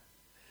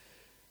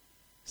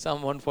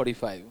Psalm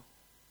 145.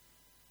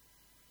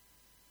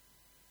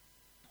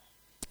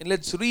 And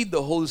let's read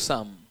the whole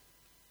psalm.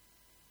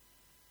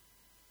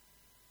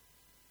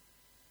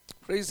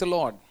 Praise the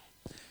Lord.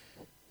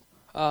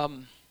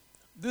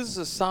 This is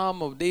a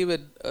psalm of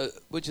David,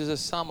 which is a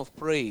psalm of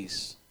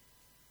praise.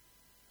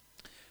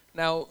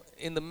 Now,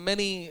 in the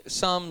many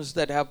psalms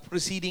that have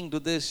preceding to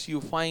this, you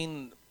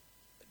find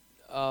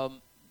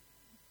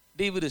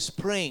David is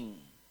praying.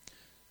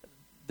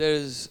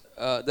 There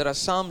are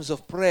psalms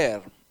of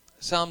prayer,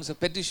 psalms of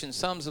petition,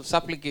 psalms of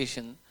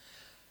supplication,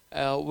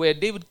 where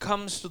David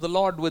comes to the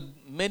Lord with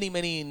many,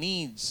 many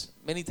needs,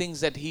 many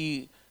things that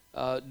he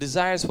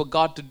desires for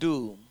God to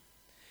do.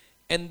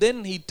 And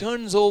then he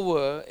turns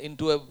over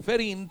into a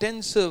very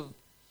intensive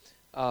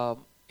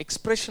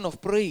expression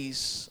of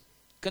praise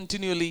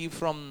continually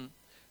from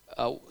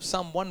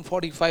Psalm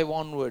 145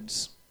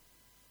 onwards.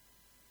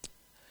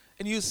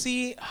 And you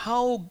see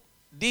how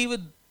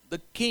David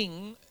the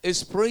king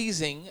is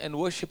praising and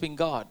worshiping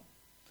God.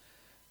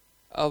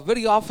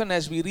 Very often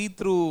as we read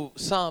through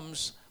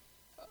Psalms,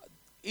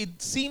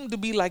 it seemed to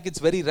be like it's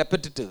very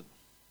repetitive.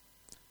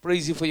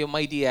 Praise you for your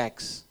mighty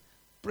acts.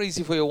 Praise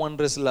you for your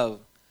wondrous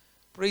love.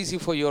 Praise you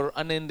for your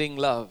unending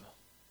love.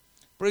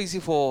 Praise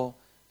you for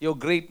your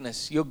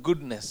greatness, your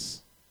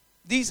goodness.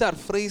 These are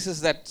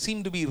phrases that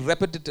seem to be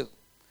repetitive.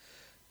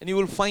 And you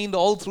will find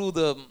all through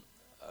the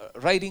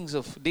writings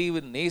of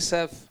David and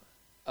Asaph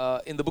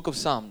in the book of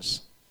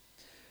Psalms.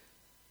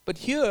 But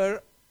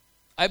here,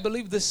 I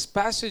believe this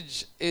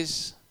passage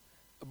is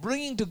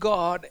bringing to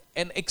God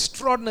an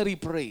extraordinary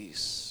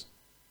praise.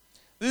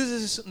 This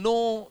is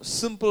no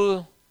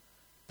simple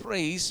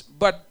praise,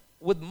 but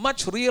with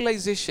much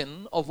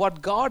realization of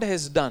what God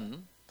has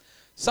done,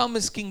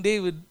 Psalmist King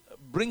David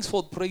brings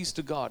forth praise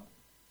to God.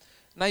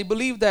 And I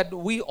believe that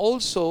we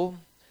also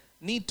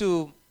need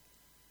to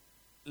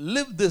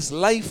live this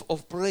life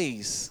of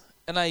praise.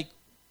 And I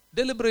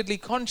deliberately,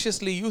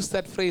 consciously use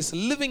that phrase,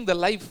 living the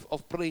life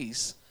of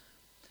praise,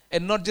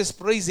 and not just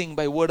praising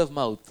by word of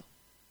mouth.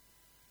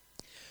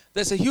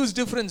 There's a huge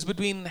difference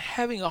between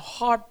having a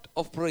heart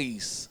of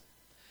praise,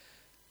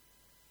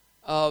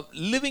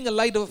 living a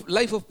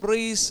life of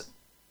praise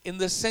in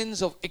the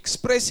sense of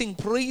expressing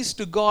praise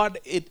to God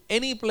in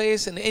any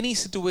place, in any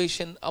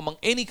situation, among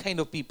any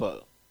kind of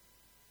people.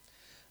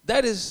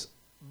 That is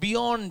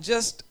beyond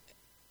just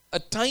a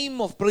time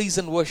of praise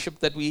and worship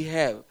that we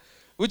have,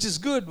 which is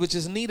good, which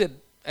is needed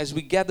as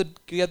we gather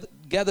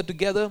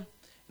together,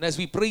 and as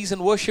we praise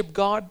and worship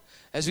God,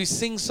 as we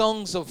sing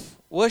songs of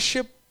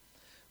worship.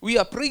 We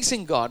are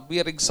praising God, we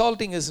are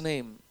exalting His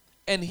name,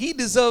 and He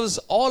deserves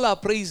all our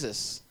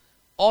praises,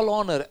 all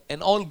honor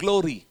and all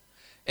glory.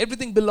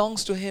 Everything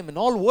belongs to Him, and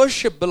all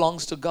worship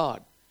belongs to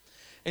God.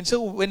 And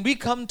so when we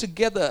come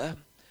together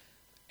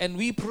and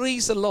we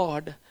praise the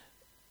Lord,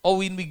 or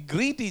when we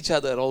greet each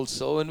other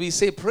also, when we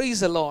say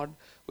praise the Lord,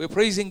 we're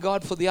praising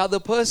God for the other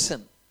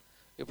person.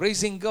 We're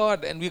praising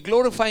God and we're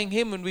glorifying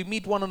Him when we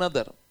meet one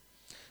another.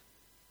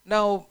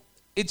 Now,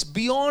 it's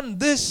beyond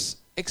this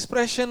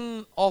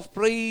expression of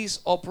praise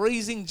or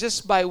praising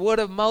just by word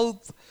of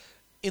mouth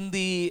in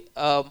the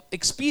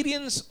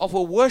experience of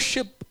a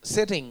worship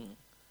setting,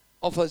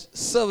 of a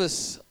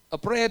service, a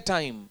prayer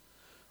time,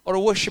 or a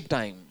worship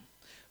time.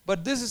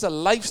 But this is a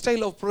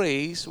lifestyle of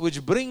praise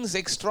which brings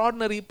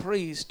extraordinary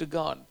praise to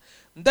God.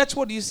 And that's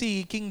what you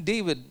see King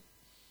David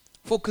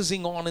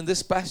focusing on in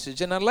this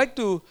passage. And I'd like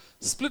to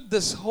split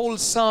this whole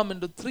psalm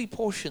into three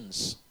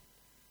portions.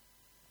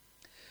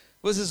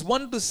 Verses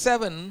 1 to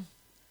 7,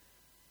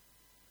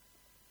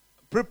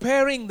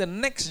 preparing the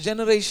next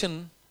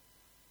generation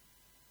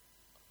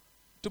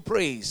to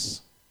praise.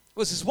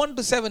 Verses 1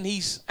 to 7,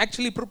 he's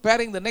actually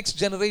preparing the next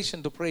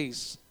generation to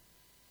praise.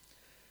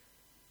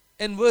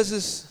 And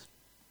verses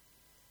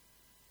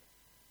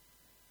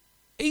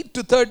 8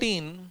 to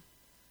 13,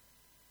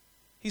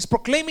 he's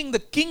proclaiming the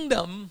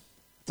kingdom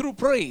through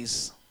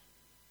praise.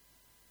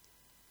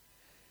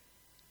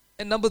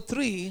 And number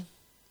 3,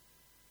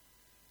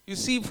 you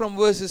see from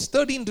verses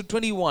 13 to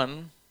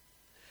 21,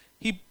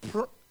 he's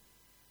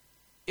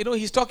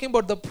talking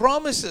about the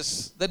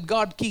promises that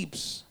God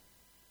keeps,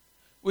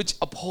 which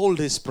uphold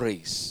His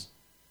praise.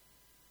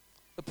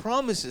 The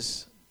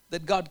promises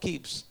that God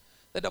keeps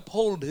that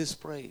uphold His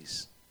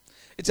praise.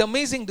 It's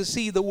amazing to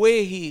see the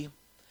way he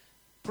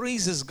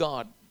praises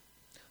God.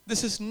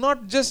 This is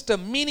not just a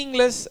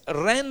meaningless,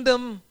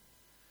 random,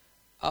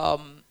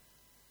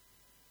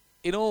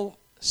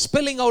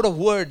 spelling out of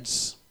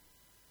words.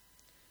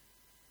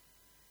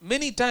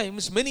 Many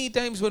times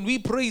when we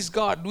praise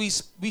God, we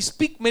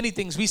speak many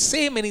things, we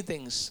say many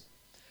things.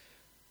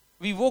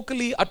 We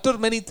vocally utter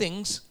many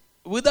things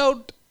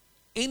without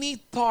any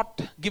thought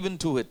given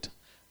to it,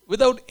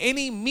 without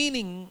any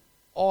meaning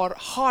or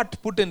heart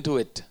put into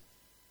it,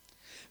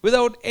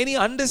 without any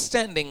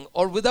understanding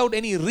or without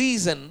any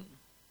reason.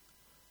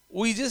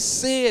 We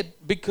just say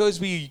it because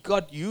we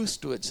got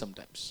used to it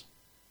sometimes.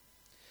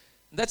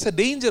 That's a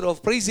danger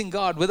of praising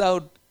God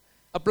without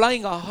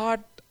applying our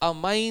heart, our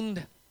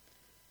mind,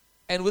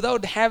 and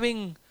without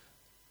having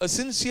a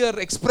sincere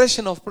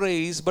expression of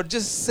praise, but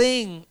just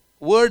saying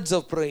words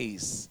of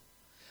praise.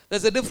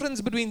 There's a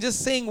difference between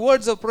just saying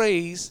words of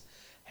praise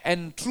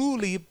and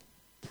truly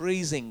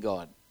praising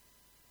God.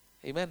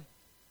 Amen.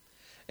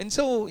 And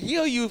so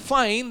here you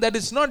find that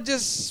it's not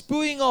just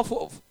spewing out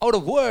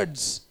of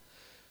words.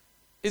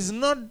 It's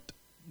not,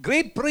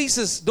 great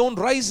praises don't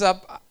rise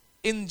up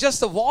in just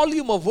the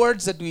volume of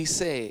words that we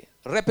say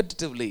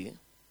repetitively,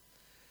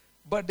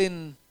 but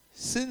in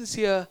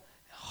sincere,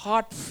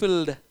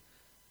 heart-filled,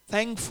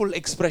 thankful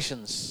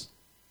expressions.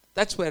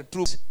 That's where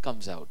truth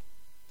comes out.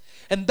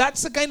 And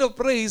that's the kind of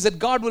praise that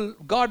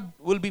God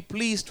will be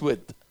pleased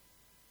with.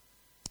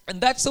 And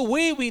that's the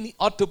way we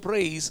ought to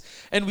praise.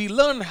 And we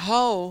learn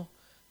how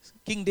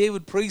King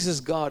David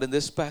praises God in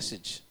this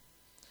passage.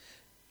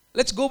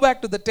 Let's go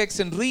back to the text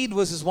and read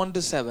verses 1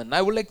 to 7.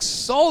 I will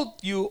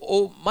exalt you,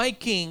 O my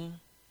King.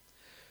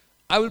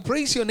 I will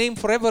praise your name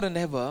forever and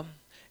ever.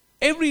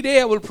 Every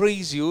day I will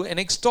praise you and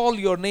extol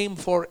your name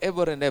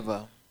forever and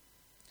ever.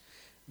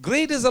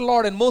 Great is the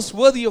Lord and most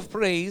worthy of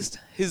praise.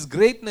 His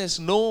greatness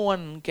no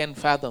one can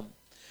fathom.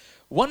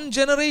 One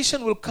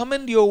generation will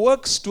commend your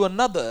works to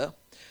another.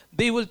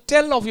 They will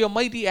tell of your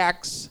mighty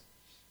acts.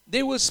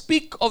 They will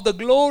speak of the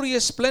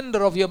glorious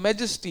splendor of your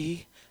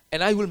majesty,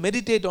 and I will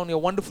meditate on your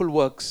wonderful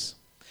works.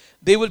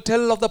 They will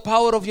tell of the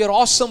power of your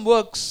awesome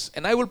works,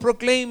 and I will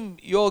proclaim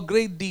your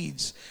great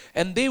deeds.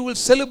 And they will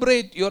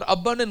celebrate your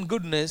abundant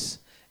goodness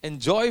and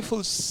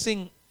joyfully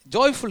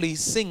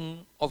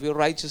sing of your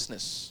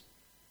righteousness.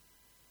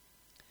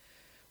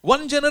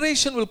 One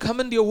generation will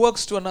commend your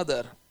works to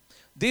another.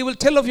 They will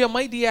tell of your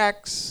mighty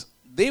acts.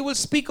 They will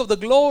speak of the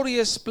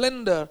glorious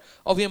splendor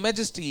of your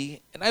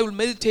majesty, and I will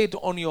meditate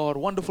on your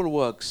wonderful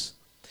works.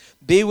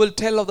 They will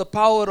tell of the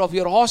power of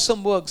your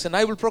awesome works, and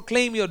I will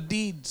proclaim your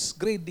deeds,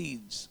 great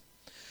deeds.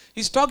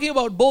 He's talking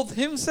about both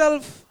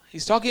himself,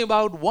 he's talking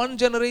about one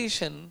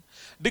generation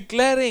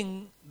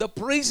declaring the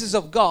praises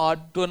of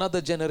God to another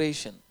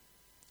generation.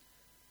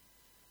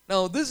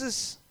 Now, this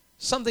is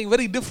something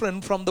very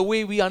different from the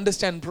way we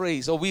understand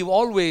praise, or we've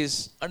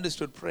always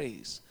understood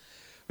praise.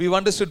 We've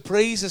understood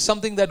praise as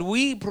something that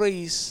we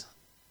praise,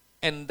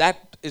 and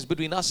that is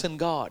between us and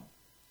God.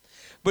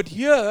 But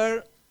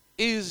here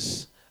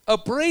is a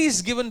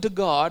praise given to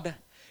God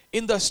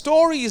in the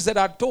stories that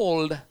are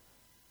told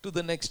to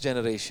the next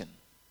generation.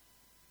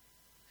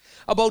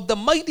 About the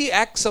mighty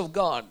acts of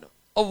God,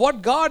 of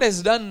what God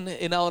has done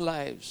in our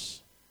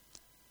lives.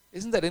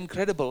 Isn't that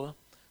incredible?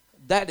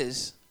 That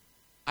is,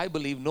 I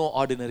believe, no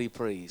ordinary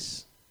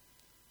praise.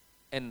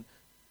 And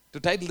to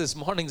title this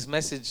morning's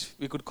message,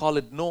 we could call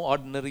it No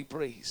Ordinary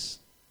Praise.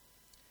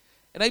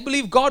 And I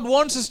believe God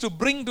wants us to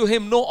bring to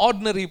Him no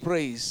ordinary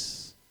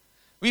praise.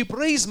 We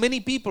praise many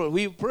people.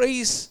 We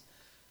praise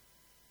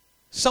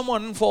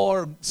someone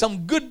for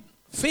some good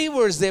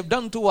favors they've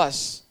done to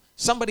us.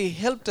 Somebody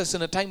helped us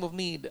in a time of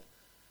need.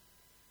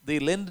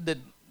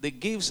 They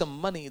gave some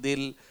money.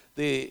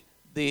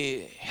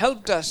 They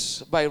helped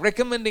us by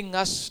recommending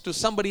us to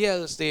somebody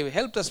else. They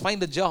helped us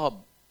find a job.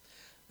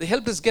 They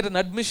helped us get an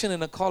admission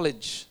in a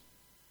college.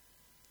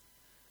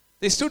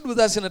 They stood with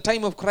us in a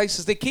time of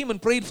crisis. They came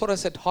and prayed for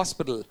us at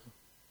hospital.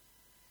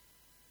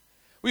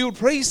 We would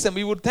praise them.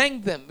 We would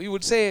thank them. We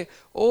would say,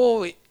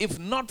 oh, if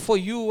not for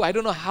you, I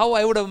don't know how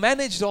I would have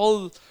managed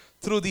all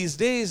through these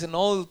days and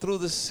all through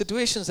the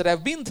situations that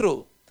I've been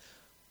through.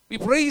 We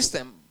praise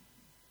them.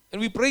 And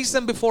we praise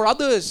them before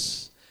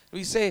others.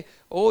 We say,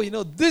 oh,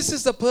 this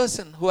is the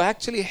person who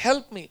actually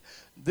helped me.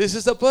 This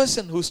is the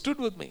person who stood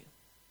with me.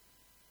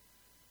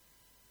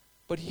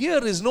 But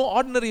here is no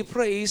ordinary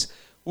praise,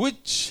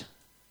 which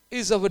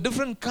is of a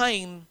different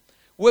kind,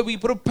 where we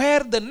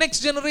prepare the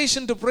next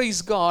generation to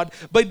praise God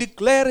by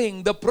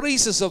declaring the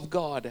praises of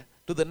God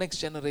to the next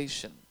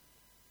generation.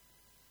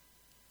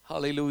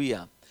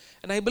 Hallelujah.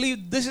 And I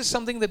believe this is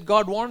something that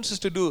God wants us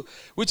to do,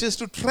 which is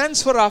to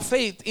transfer our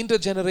faith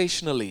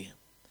intergenerationally.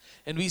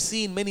 And we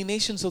see in many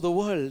nations of the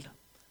world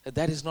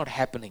that is not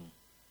happening.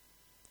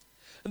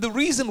 And the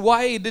reason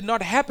why it did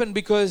not happen,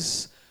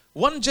 because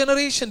one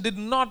generation did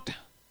not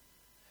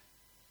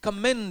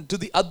commend to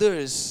the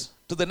others,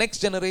 to the next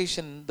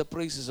generation, the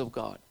praises of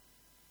God.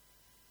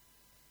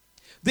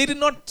 They did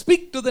not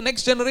speak to the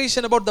next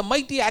generation about the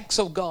mighty acts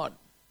of God.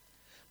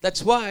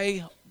 That's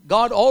why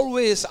God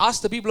always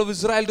asked the people of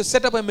Israel to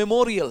set up a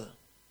memorial.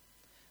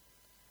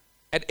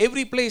 At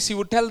every place He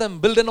would tell them,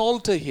 build an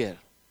altar here.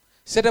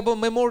 Set up a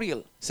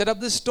memorial. Set up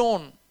this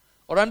stone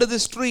or under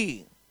this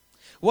tree.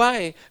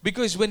 Why?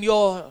 Because when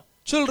your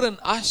children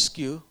ask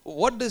you,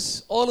 what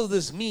does all of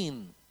this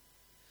mean?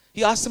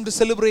 He asked them to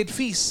celebrate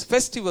feasts,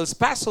 festivals,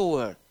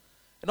 Passover,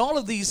 and all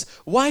of these.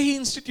 Why He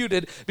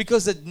instituted?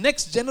 Because the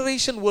next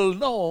generation will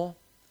know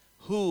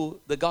who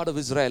the God of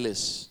Israel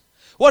is.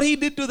 What He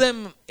did to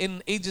them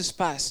in ages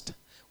past.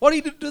 What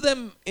He did to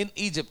them in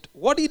Egypt.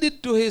 What He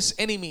did to His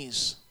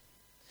enemies.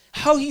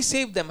 How He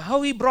saved them.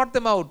 How He brought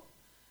them out.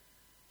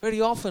 Very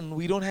often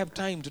we don't have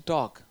time to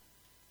talk.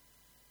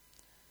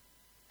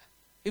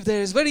 If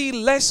there is very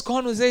less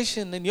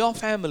conversation in your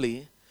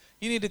family,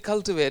 you need to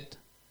cultivate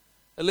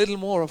a little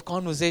more of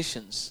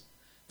conversations,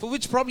 for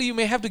which probably you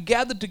may have to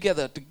gather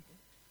together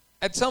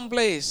at some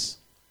place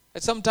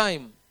at some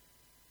time.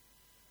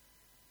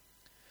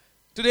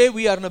 Today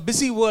we are in a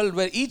busy world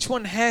where each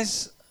one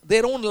has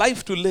their own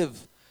life to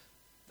live.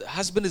 The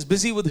husband is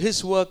busy with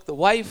his work. The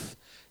wife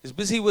is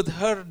busy with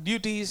her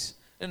duties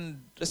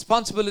and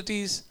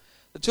responsibilities.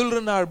 The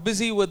children are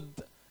busy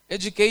with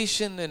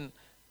education and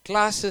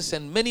classes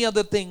and many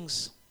other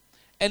things.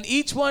 And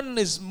each one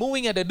is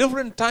moving at a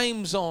different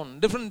time zone,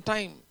 different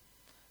time.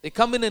 They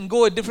come in and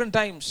go at different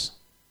times.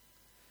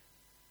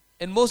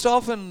 And most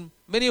often,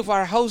 many of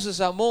our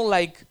houses are more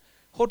like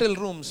hotel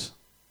rooms.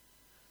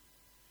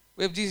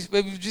 We've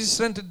just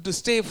rented to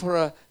stay for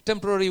a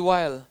temporary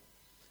while.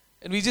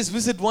 And we just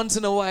visit once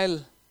in a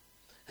while.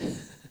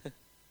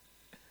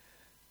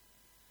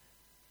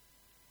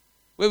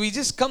 Where we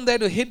just come there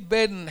to hit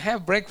bed and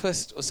have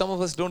breakfast, or some of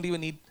us don't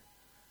even eat.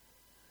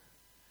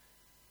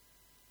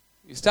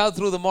 We start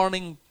through the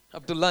morning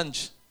up to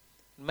lunch,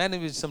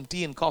 manage with some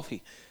tea and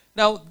coffee.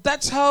 Now,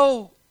 that's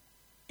how,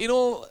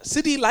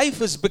 city life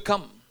has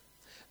become.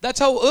 That's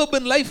how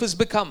urban life has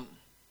become.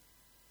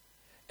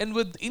 And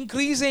with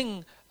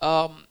increasing,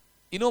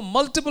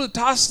 multiple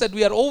tasks that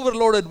we are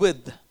overloaded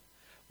with,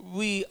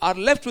 we are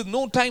left with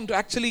no time to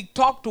actually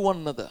talk to one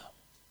another.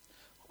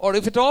 Or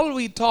if at all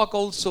we talk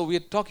also, we are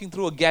talking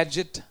through a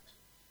gadget.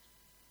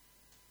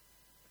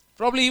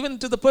 Probably even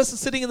to the person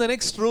sitting in the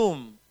next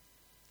room.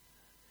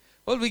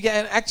 Well, we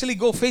can actually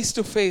go face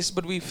to face,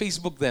 but we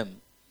Facebook them.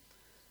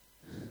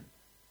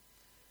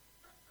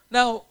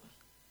 Now,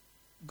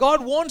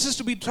 God wants us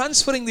to be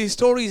transferring these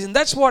stories, and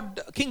that's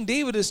what King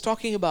David is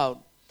talking about.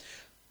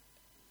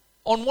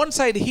 On one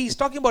side, he's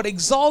talking about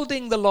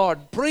exalting the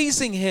Lord,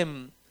 praising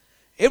Him.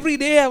 Every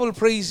day I will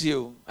praise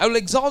you. I will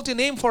exalt your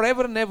name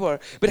forever and ever.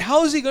 But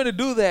how is he going to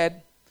do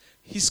that?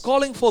 He's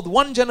calling forth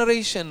one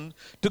generation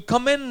to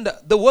commend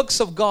the works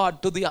of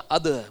God to the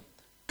other.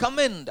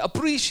 Commend,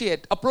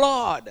 appreciate,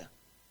 applaud.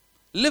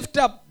 Lift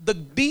up the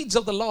deeds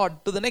of the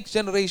Lord to the next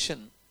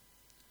generation.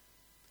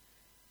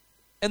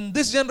 And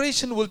this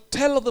generation will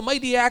tell of the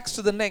mighty acts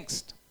to the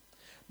next.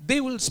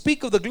 They will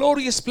speak of the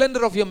glorious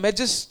splendor of your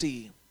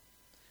majesty.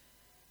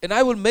 And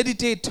I will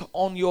meditate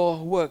on your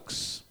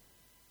works.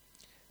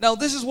 Now,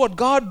 this is what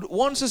God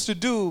wants us to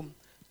do.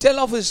 Tell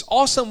of His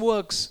awesome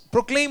works.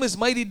 Proclaim His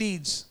mighty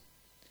deeds.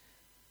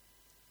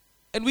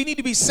 And we need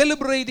to be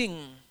celebrating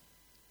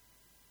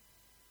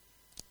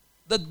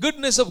the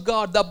goodness of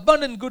God, the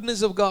abundant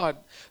goodness of God.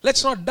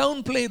 Let's not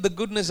downplay the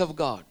goodness of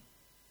God.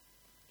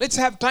 Let's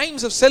have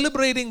times of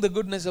celebrating the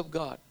goodness of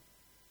God.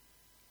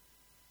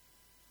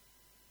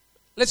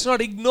 Let's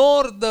not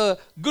ignore the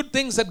good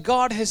things that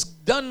God has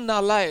done in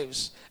our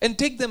lives and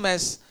take them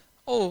as,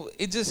 oh,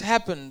 it just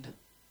happened.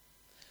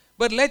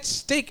 But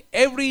let's take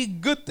every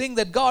good thing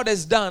that God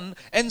has done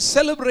and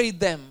celebrate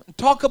them,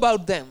 talk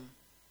about them,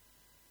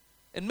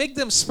 and make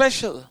them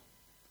special.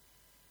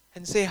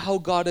 And say how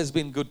God has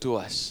been good to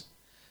us.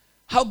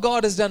 How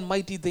God has done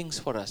mighty things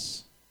for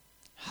us.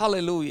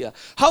 Hallelujah.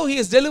 How He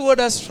has delivered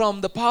us from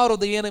the power of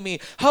the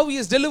enemy. How He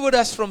has delivered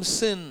us from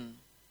sin.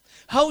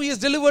 How He has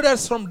delivered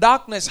us from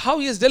darkness. How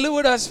He has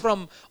delivered us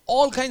from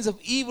all kinds of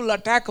evil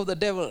attack of the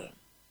devil.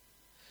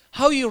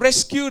 How He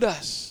rescued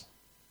us.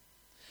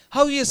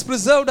 How He has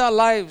preserved our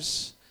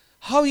lives.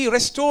 How He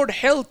restored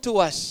health to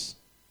us.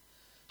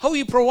 How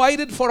He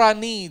provided for our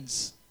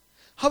needs.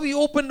 How He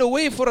opened a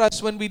way for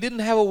us when we didn't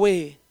have a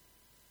way.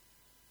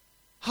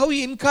 How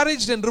He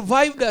encouraged and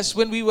revived us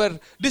when we were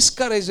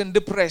discouraged and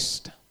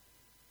depressed.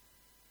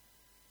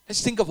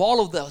 Let's think of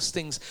all of those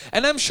things.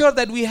 And I'm sure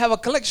that we have a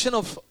collection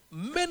of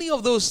many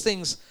of those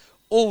things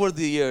over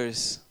the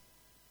years.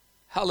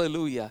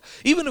 Hallelujah.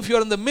 Even if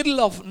you're in the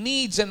middle of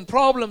needs and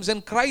problems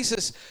and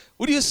crisis,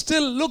 would you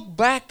still look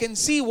back and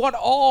see what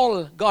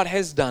all God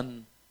has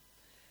done?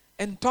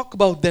 And talk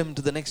about them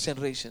to the next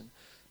generation.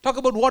 Talk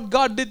about what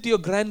God did to your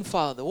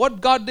grandfather,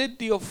 what God did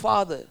to your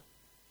father.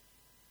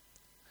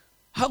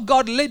 How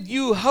God led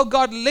you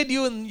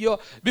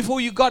before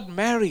you got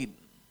married.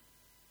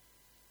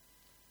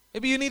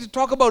 Maybe you need to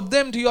talk about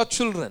them to your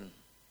children.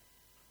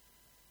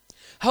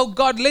 How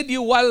God led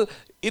you while,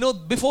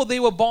 before they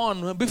were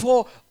born,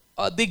 before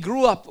they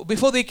grew up,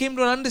 before they came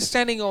to an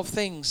understanding of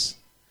things.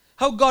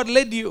 How God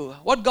led you,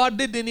 what God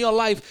did in your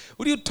life.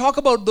 Would you talk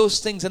about those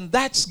things? And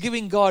that's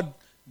giving God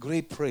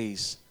great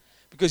praise.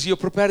 Because you're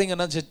preparing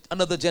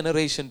another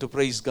generation to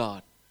praise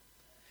God.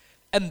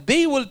 And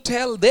they will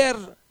tell their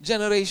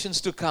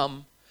generations to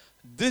come,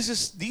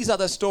 these are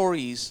the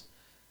stories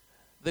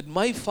that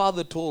my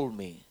father told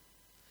me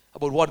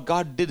about what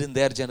God did in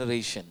their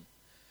generation.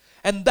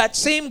 And that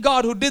same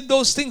God who did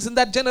those things in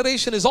that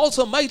generation is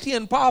also mighty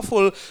and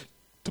powerful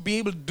to be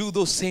able to do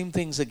those same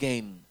things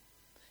again.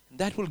 And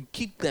that will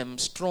keep them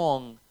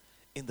strong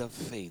in the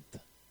faith.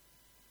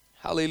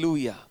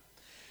 Hallelujah.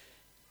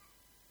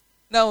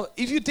 Now,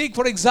 if you take,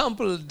 for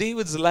example,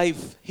 David's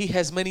life, he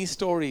has many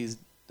stories,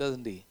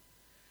 doesn't he?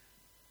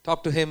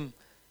 Talk to him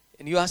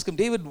and you ask him,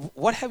 David,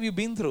 what have you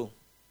been through?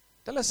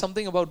 Tell us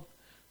something about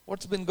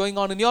what's been going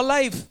on in your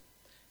life.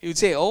 He would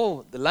say,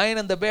 oh, the lion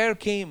and the bear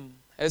came.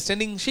 I was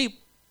tending sheep.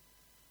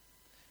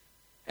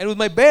 And with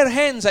my bare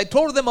hands, I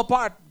tore them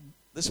apart.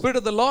 The Spirit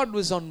of the Lord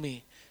was on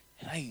me.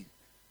 And I,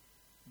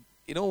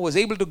 was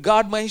able to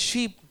guard my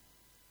sheep.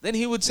 Then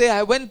he would say,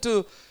 I went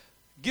to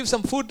give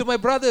some food to my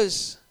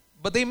brothers,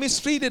 but they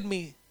mistreated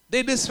me.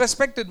 They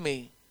disrespected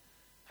me.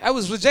 I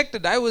was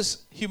rejected. I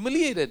was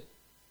humiliated.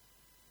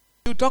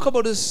 He would talk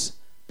about his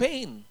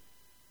pain.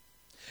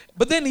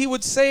 But then he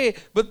would say,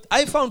 but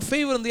I found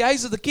favor in the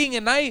eyes of the king,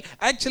 and I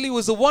actually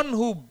was the one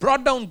who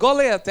brought down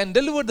Goliath and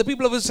delivered the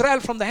people of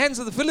Israel from the hands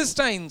of the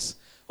Philistines.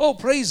 Oh,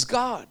 praise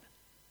God.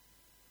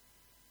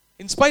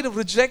 In spite of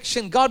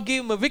rejection, God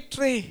gave him a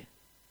victory.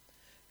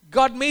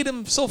 God made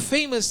him so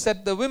famous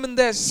that the women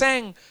there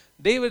sang,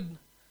 David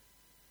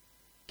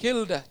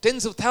killed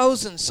tens of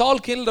thousands. Saul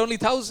killed only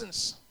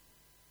thousands.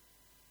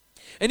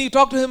 And you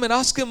talk to him and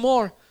ask him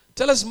more.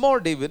 Tell us more,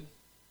 David.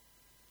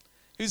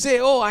 You say,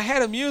 oh, I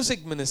had a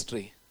music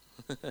ministry.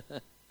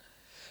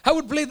 I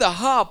would play the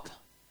harp,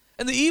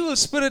 and the evil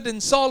spirit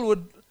in Saul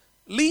would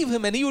leave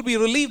him, and he would be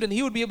relieved, and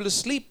he would be able to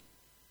sleep.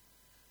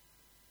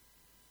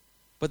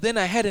 But then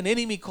I had an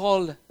enemy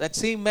called that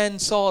same man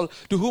Saul,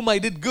 to whom I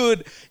did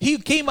good. He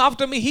came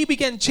after me. He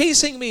began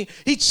chasing me.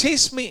 He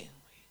chased me.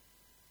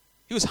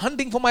 He was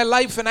hunting for my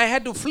life, and I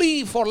had to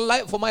flee for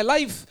my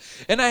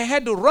life, and I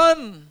had to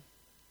run.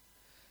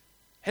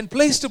 And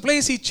place to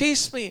place he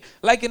chased me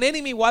like an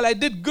enemy while I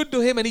did good to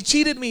him, and he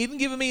cheated me. He didn't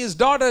give me his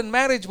daughter in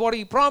marriage, what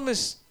he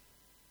promised.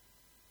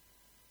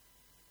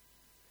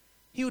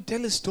 He would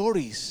tell his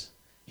stories.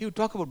 He would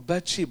talk about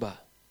Bathsheba.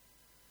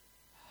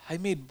 I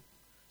made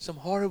some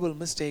horrible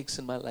mistakes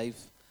in my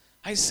life.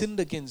 I sinned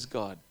against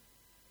God.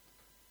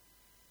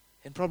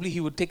 And probably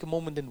he would take a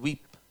moment and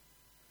weep.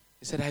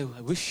 He said, I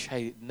wish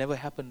it never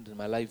happened in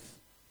my life.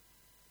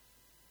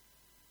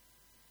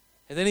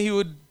 And then he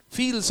would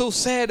feel so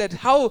sad at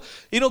how,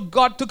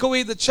 God took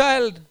away the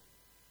child.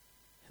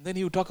 And then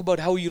he would talk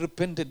about how he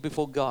repented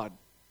before God.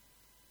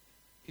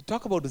 He'd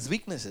talk about his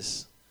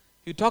weaknesses.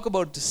 He'd talk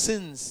about his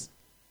sins.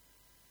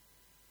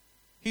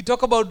 He would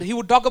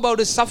talk about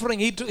his suffering.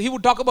 He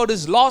would talk about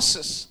his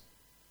losses.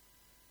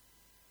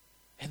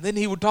 And then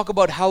he would talk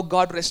about how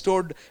God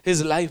restored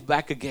his life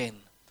back again.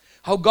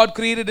 How God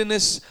created in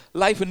his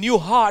life a new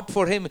heart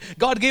for him.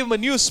 God gave him a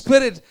new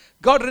spirit.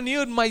 God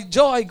renewed my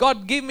joy.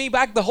 God gave me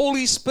back the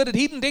Holy Spirit.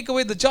 He didn't take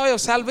away the joy of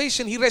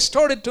salvation. He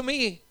restored it to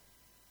me.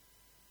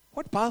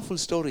 What powerful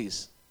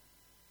stories.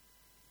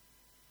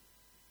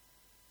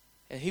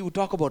 And he would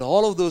talk about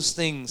all of those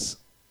things.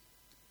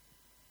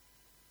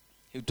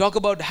 He would talk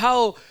about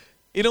how,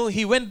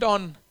 he went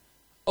on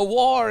a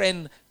war,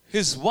 and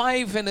his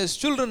wife and his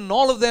children,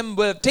 all of them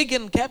were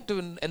taken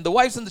captive. And the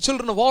wives and the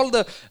children of all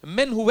the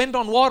men who went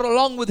on war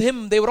along with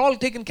him, they were all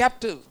taken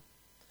captive.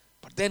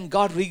 But then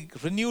God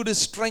renewed his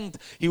strength.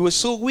 He was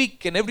so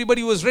weak, and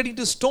everybody was ready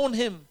to stone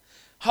him.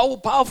 How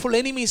powerful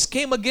enemies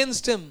came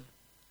against him.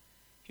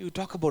 He would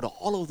talk about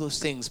all of those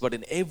things, but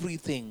in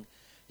everything,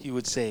 he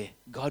would say,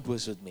 God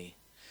was with me.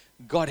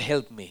 God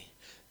helped me.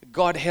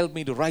 God helped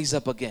me to rise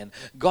up again.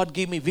 God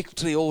gave me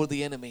victory over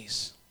the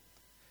enemies.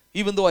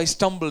 Even though I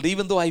stumbled,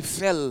 even though I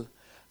fell,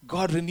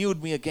 God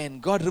renewed me again.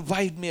 God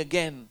revived me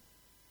again.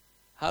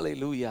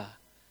 Hallelujah.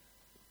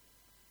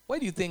 Why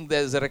do you think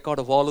there's a record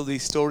of all of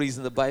these stories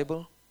in the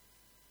Bible?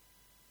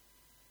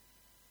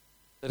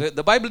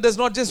 The Bible does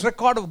not just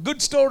record of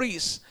good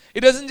stories.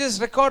 It doesn't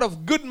just record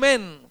of good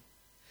men.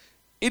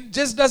 It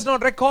just does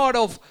not record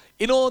of,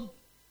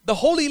 the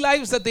holy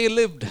lives that they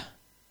lived.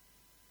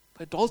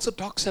 But it also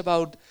talks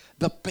about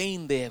the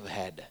pain they have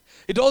had.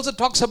 It also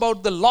talks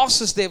about the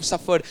losses they have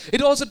suffered.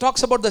 It also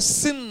talks about the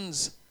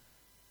sins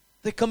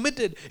they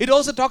committed. It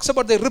also talks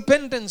about their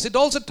repentance. It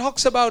also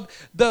talks about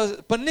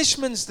the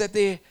punishments that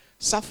they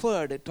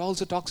suffered. It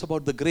also talks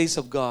about the grace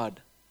of God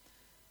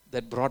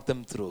that brought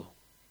them through.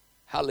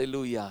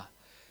 Hallelujah.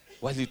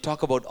 While you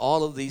talk about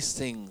all of these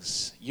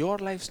things, your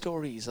life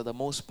stories are the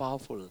most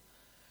powerful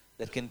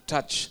that can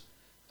touch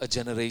a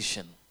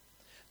generation,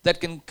 that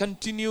can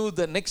continue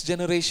the next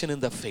generation in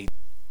the faith.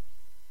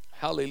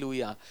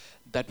 Hallelujah.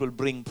 That will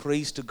bring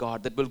praise to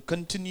God, that will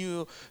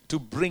continue to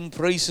bring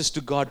praises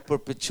to God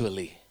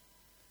perpetually.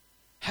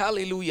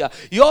 Hallelujah.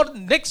 Your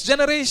next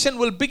generation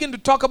will begin to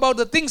talk about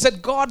the things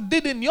that God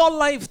did in your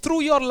life,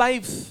 through your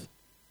life,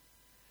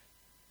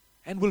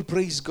 and will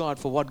praise God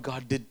for what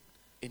God did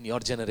in your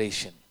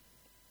generation.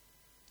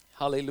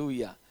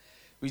 Hallelujah.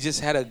 We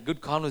just had a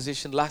good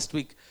conversation last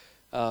week,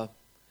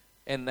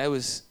 and I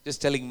was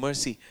just telling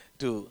Mercy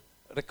to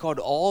record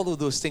all of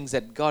those things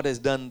that God has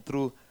done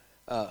through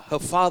her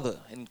father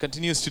and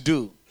continues to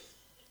do,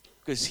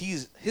 because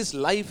his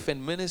life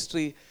and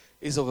ministry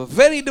is of a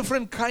very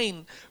different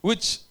kind,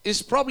 which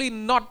is probably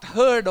not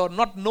heard or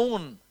not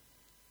known,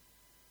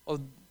 or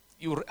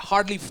you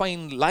hardly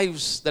find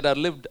lives that are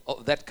lived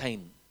of that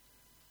kind.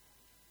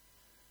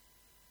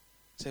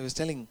 So I was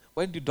telling,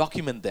 why don't you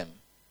document them?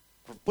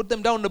 Put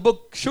them down in a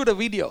book, shoot a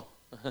video.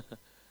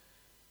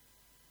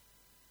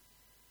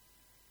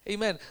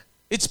 Amen.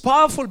 It's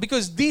powerful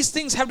because these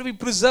things have to be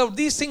preserved.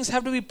 These things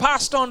have to be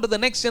passed on to the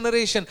next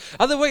generation.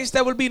 Otherwise,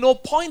 there will be no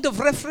point of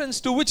reference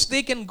to which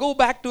they can go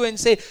back to and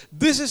say,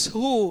 this is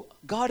who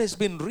God has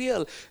been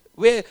real.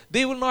 Where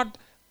they will not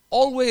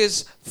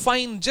always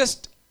find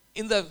just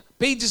in the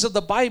pages of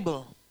the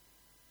Bible.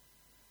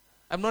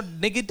 I'm not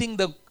negating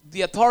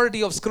the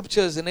authority of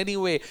scriptures in any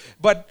way,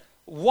 but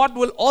what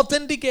will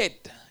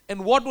authenticate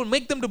and what will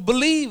make them to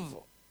believe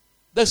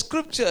the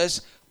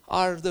scriptures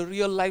are the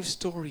real life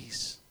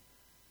stories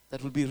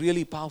that will be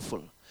really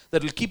powerful,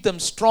 that will keep them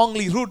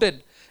strongly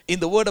rooted in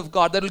the Word of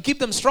God, that will keep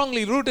them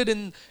strongly rooted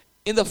in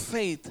the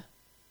faith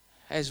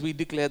as we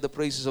declare the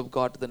praises of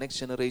God to the next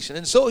generation.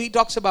 And so he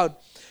talks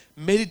about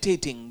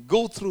meditating.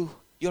 Go through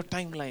your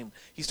timeline.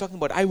 He's talking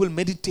about, I will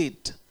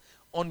meditate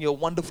on your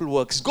wonderful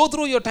works. Go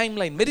through your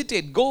timeline.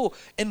 Meditate. Go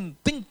and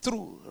think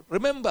through.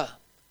 Remember.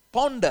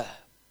 Ponder.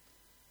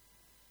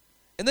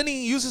 And then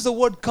he uses the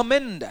word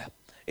commend.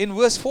 In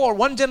verse 4,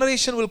 one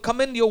generation will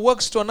commend your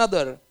works to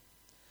another.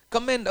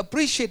 Commend,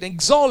 appreciate,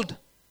 exalt.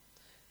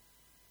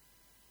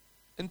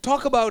 And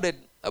talk about it.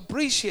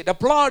 Appreciate,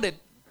 applaud it.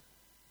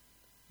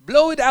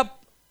 Blow it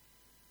up.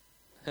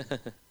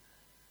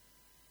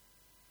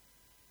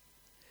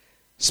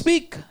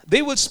 Speak.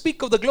 They will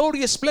speak of the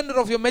glorious splendor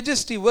of your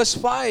majesty. Verse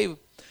 5.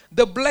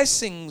 The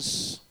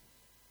blessings.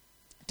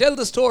 Tell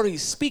the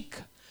stories. Speak.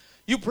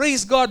 You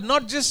praise God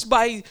not just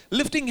by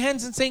lifting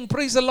hands and saying,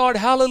 praise the Lord,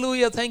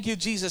 hallelujah, thank you,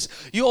 Jesus.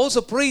 You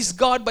also praise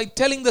God by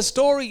telling the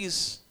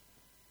stories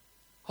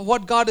of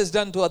what God has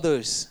done to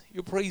others.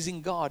 You're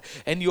praising God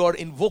and you are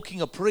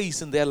invoking a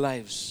praise in their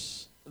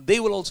lives. They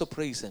will also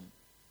praise Him.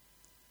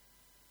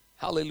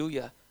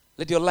 Hallelujah.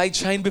 Let your light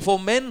shine before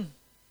men,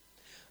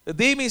 that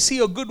they may see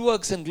your good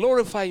works and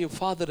glorify your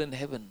Father in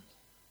heaven.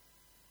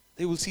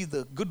 They will see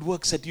the good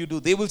works that you do.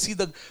 They will see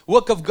the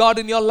work of God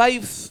in your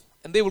life,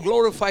 and they will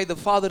glorify the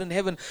Father in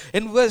heaven.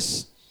 In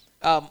verse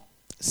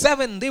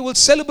 7, they will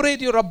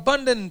celebrate your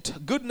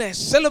abundant goodness.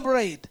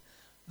 Celebrate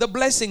the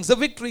blessings, the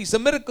victories, the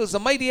miracles, the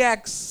mighty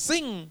acts.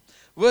 Sing.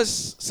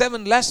 Verse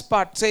 7, last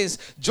part says,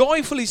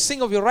 joyfully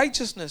sing of your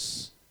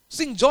righteousness.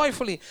 Sing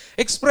joyfully.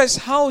 Express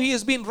how He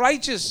has been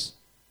righteous.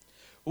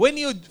 When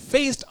you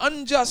faced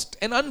unjust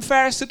and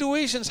unfair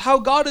situations, how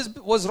God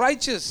was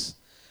righteous.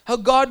 How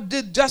God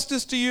did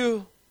justice to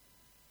you.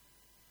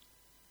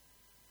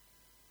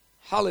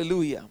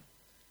 Hallelujah.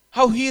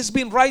 How He has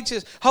been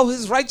righteous. How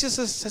His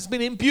righteousness has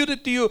been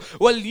imputed to you,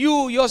 while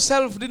you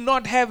yourself did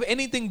not have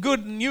anything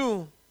good in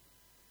you.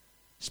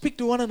 Speak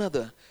to one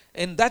another.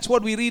 And that's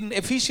what we read in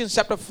Ephesians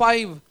chapter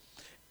 5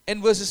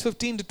 and verses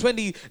 15 to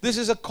 20. This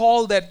is a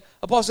call that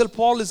Apostle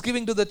Paul is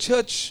giving to the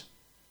church.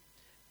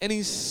 And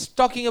he's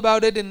talking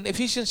about it in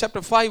Ephesians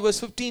chapter 5 verse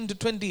 15 to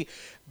 20.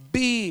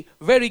 Be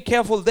very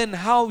careful then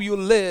how you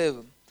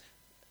live.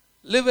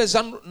 Live as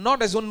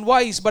not as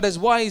unwise but as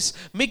wise,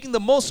 making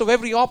the most of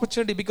every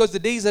opportunity because the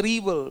days are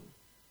evil.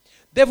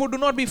 Therefore do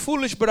not be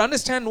foolish but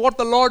understand what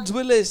the Lord's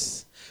will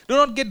is. Do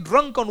not get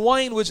drunk on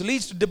wine which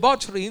leads to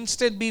debauchery.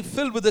 Instead be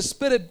filled with the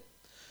Spirit.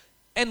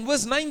 And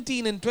verse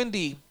 19 and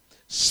 20.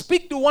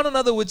 Speak to one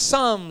another with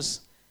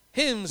psalms,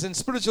 hymns and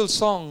spiritual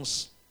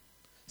songs.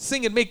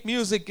 Sing and make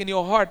music in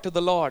your heart to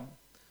the Lord.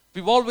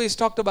 We've always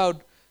talked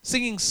about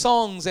singing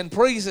songs and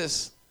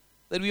praises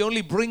that we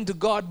only bring to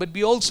God, but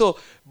we also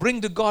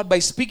bring to God by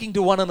speaking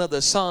to one another,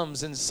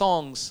 psalms and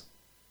songs.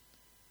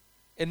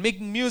 And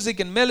making music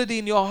and melody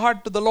in your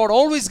heart to the Lord.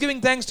 Always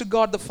giving thanks to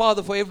God the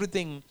Father for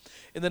everything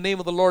in the name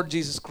of the Lord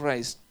Jesus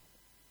Christ.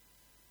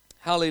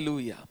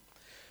 Hallelujah.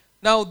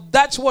 Now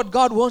that's what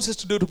God wants us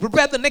to do, to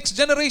prepare the next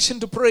generation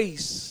to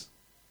praise.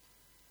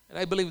 And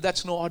I believe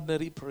that's no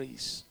ordinary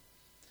praise.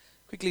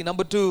 Quickly,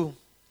 number 2,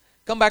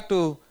 come back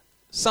to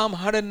Psalm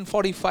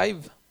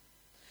 145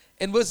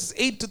 and verses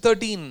 8 to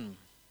 13.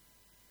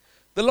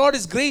 The Lord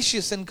is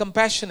gracious and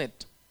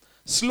compassionate,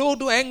 slow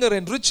to anger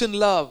and rich in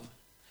love.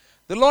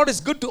 The Lord is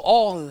good to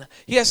all.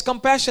 He has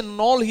compassion on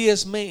all He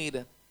has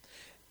made.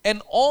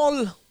 And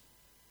all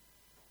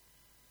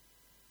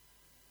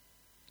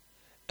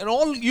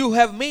you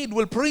have made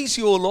will praise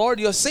you, O Lord.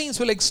 Your saints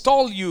will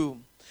extol you.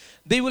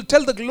 They will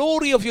tell the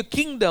glory of your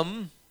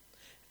kingdom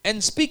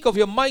and speak of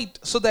your might,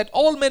 so that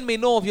all men may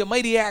know of your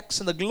mighty acts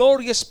and the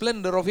glorious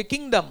splendor of your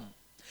kingdom.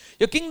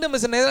 Your kingdom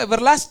is an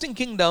everlasting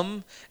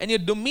kingdom, and your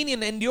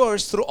dominion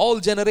endures through all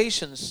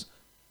generations.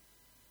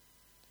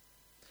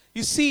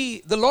 You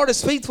see, the Lord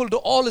is faithful to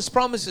all His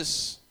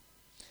promises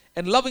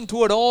and loving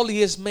toward all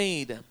He has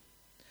made.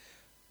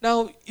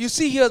 Now, you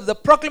see here the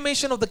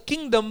proclamation of the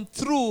kingdom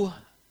through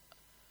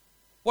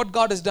what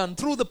God has done,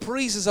 through the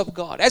praises of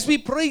God. As we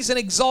praise and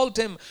exalt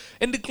Him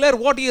and declare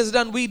what He has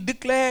done, we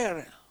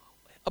declare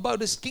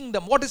about His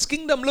kingdom, what His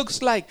kingdom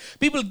looks like.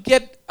 People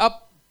get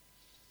up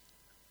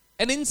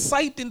an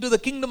insight into the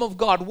kingdom of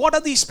God. What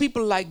are these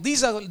people like?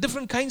 These are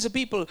different kinds of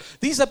people.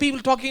 These are people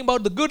talking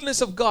about the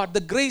goodness of God, the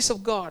grace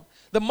of God,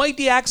 the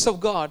mighty acts of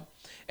God,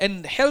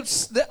 and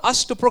helps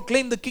us to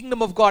proclaim the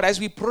kingdom of God as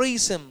we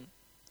praise Him.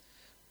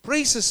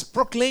 Praises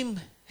proclaim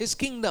His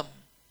kingdom.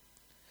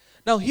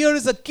 Now here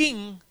is a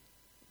king,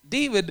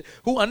 David,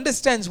 who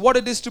understands what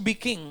it is to be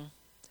king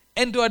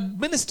and to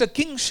administer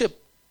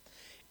kingship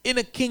in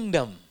a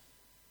kingdom.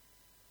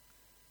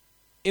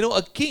 You know,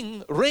 a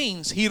king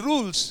reigns, he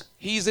rules,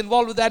 he is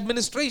involved with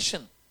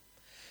administration.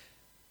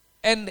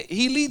 And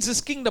he leads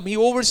his kingdom, he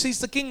oversees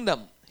the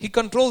kingdom. He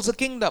controls the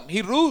kingdom.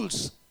 He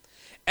rules.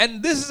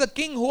 And this is a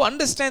king who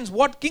understands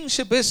what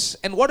kingship is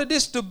and what it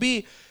is to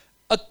be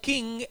a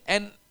king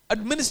and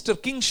administer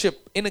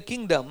kingship in a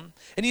kingdom.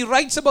 And he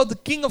writes about the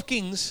King of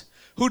Kings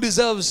who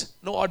deserves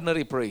no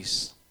ordinary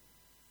praise.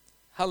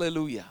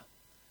 Hallelujah.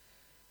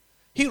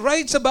 He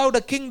writes about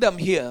a kingdom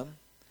here,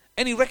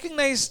 and he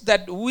recognized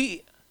that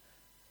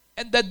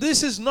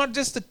this is not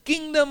just the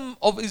kingdom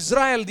of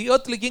Israel, the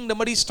earthly kingdom,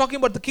 but he's talking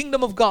about the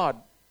kingdom of God.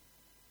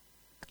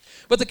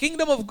 But the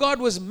kingdom of God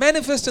was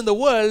manifest in the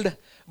world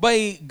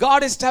by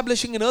God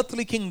establishing an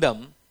earthly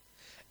kingdom,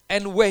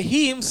 and where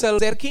he himself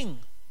is their king.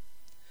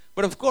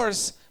 But of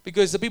course,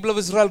 because the people of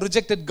Israel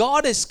rejected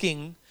God as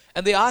king,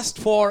 and they asked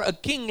for a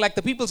king like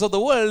the peoples of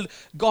the world,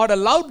 God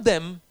allowed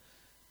them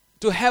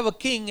to have a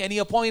king, and he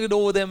appointed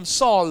over them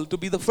Saul to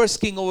be the first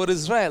king over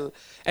Israel,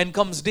 and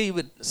comes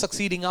David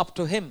succeeding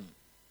after him.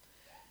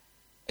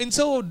 And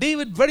so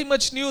David very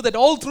much knew that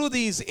all through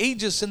these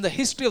ages in the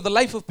history of the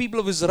life of people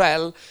of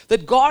Israel,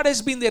 that God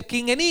has been their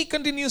king and he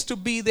continues to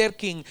be their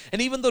king. And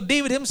even though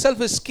David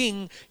himself is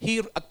king, he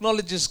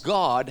acknowledges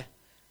God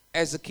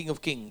as the King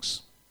of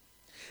Kings.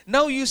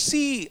 Now you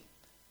see,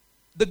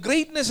 the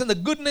greatness and the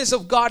goodness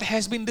of God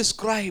has been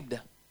described.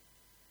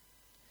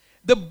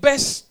 The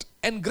best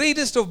and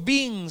greatest of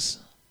beings,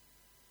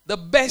 the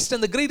best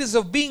and the greatest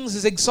of beings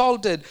is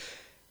exalted.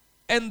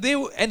 And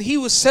he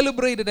was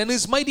celebrated, and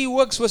his mighty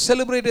works were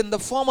celebrated in the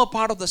former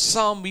part of the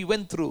psalm we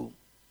went through.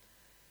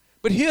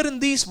 But here in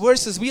these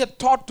verses, we are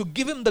taught to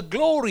give him the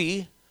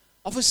glory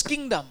of his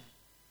kingdom,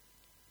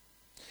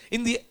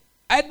 in the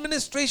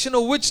administration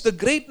of which the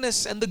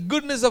greatness and the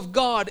goodness of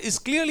God is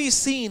clearly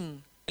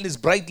seen and is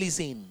brightly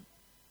seen.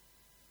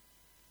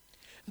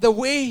 The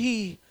way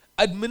he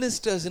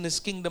administers in his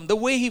kingdom, the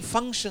way he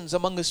functions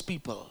among his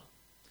people,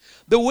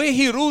 the way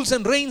he rules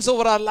and reigns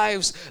over our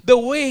lives, the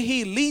way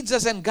he leads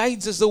us and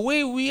guides us, the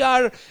way we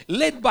are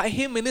led by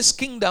him in his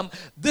kingdom,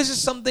 this is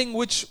something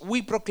which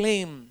we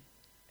proclaim.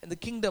 And the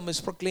kingdom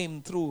is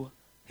proclaimed through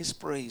his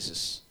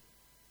praises.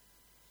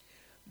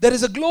 There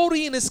is a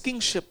glory in his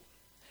kingship,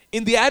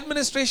 in the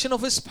administration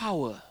of his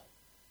power,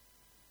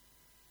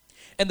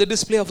 and the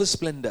display of his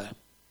splendor.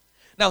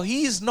 Now,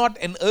 he is not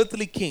an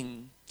earthly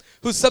king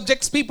who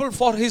subjects people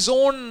for his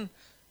own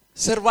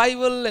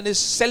survival and his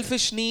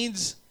selfish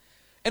needs,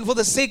 and for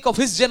the sake of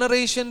his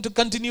generation to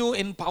continue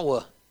in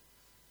power,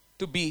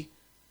 to be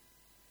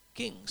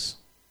kings.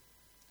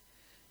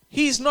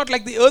 He is not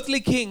like the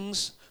earthly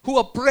kings who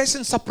oppress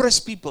and suppress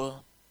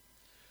people,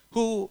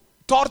 who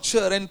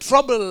torture and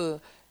trouble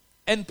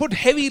and put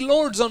heavy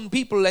loads on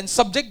people and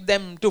subject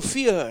them to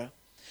fear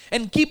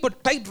and keep a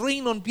tight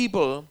rein on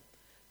people.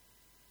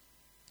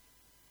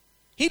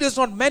 He does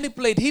not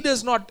manipulate, he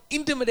does not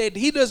intimidate,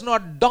 he does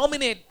not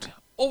dominate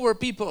over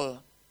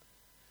people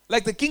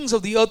like the kings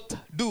of the earth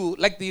do,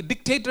 like the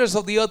dictators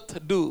of the earth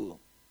do.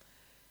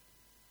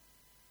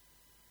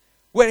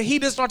 Where he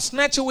does not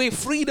snatch away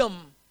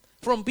freedom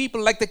from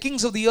people like the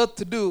kings of the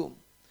earth do,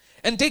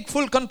 and take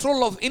full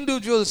control of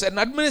individuals and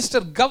administer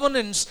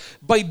governance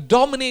by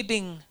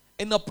dominating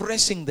and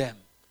oppressing them.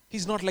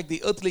 He's not like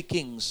the earthly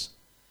kings.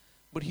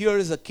 But here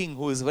is a king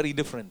who is very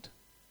different.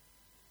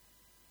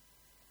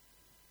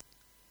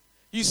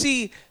 You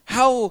see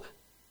how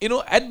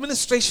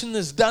administration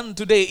is done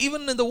today,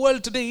 even in the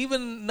world today,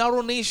 even in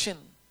our nation.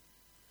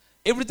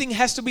 Everything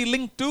has to be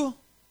linked to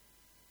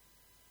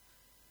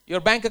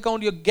your bank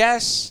account, your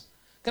gas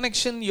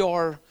connection,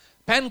 your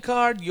PAN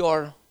card,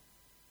 your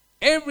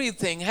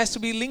everything has to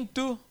be linked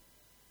to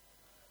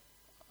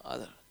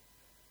other.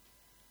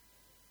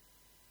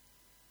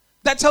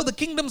 That's how the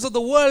kingdoms of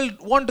the world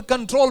want to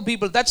control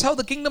people. That's how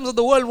the kingdoms of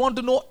the world want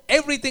to know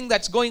everything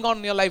that's going on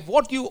in your life,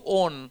 what you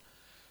own,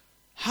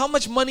 how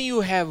much money you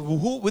have,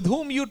 with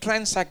whom you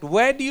transact,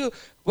 where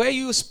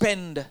you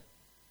spend,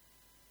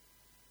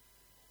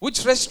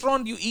 which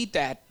restaurant you eat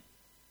at,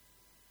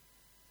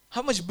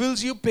 how much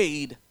bills you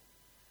paid.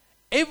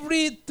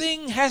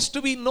 Everything has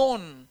to be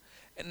known.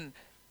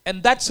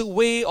 And that's a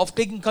way of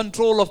taking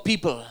control of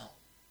people.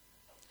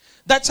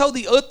 That's how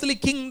the earthly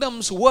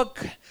kingdoms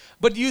work.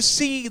 But you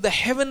see the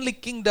heavenly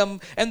kingdom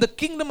and the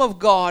kingdom of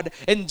God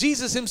and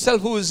Jesus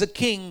himself, who is the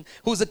king,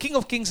 who is the King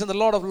of Kings and the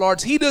Lord of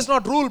Lords. He does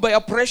not rule by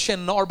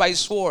oppression or by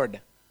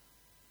sword.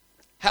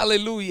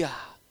 Hallelujah.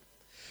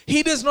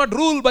 He does not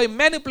rule by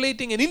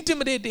manipulating and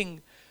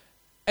intimidating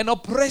and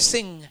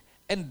oppressing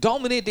and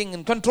dominating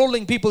and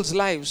controlling people's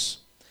lives.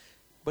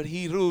 But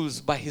he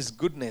rules by his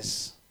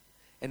goodness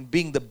and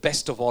being the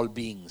best of all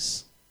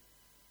beings.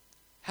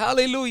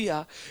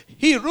 Hallelujah.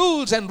 He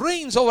rules and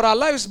reigns over our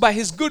lives by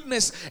his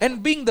goodness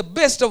and being the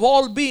best of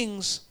all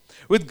beings,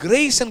 with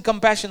grace and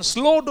compassion,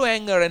 slow to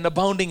anger and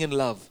abounding in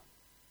love.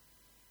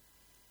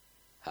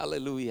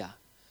 Hallelujah.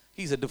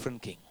 He's a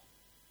different king.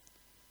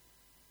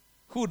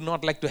 Who would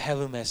not like to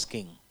have him as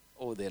king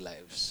over their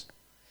lives?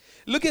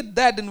 Look at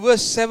that in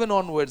verse 7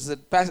 onwards,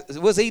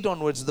 verse 8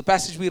 onwards, the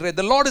passage we read.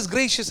 The Lord is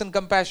gracious and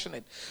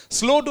compassionate,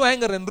 slow to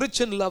anger and rich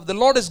in love. The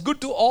Lord is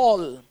good to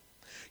all.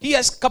 He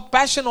has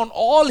compassion on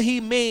all he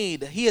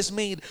has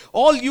made.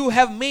 All you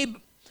have made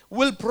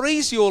will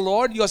praise you, O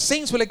Lord. Your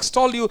saints will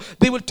extol you.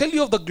 They will tell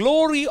you of the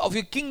glory of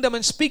your kingdom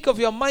and speak of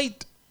your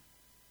might.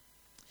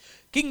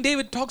 King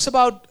David talks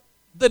about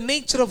the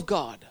nature of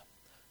God,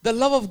 the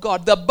love of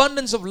God, the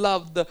abundance of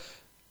love, the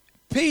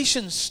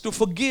patience to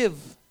forgive.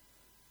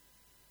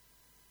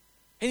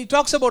 And he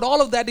talks about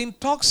all of that. He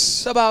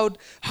talks about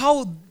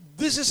how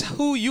this is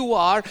who you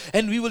are,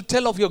 and we will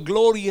tell of your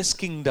glorious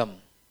kingdom.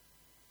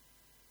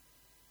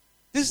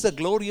 This is the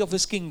glory of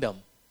his kingdom.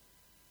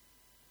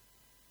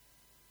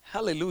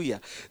 Hallelujah.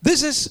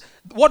 This is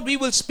what we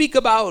will speak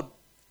about.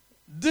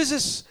 This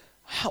is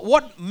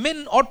what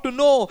men ought to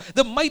know,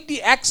 the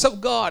mighty acts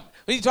of God.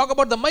 When you talk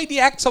about the mighty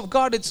acts of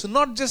God, it's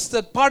not just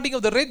the parting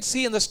of the Red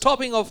Sea and the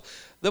stopping of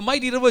the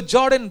mighty river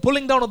Jordan,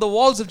 pulling down of the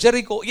walls of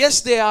Jericho.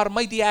 Yes, they are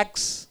mighty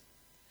acts.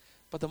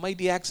 But the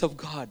mighty acts of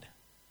God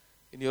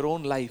in your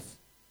own life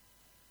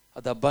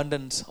are the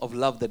abundance of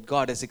love that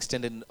God has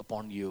extended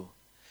upon you.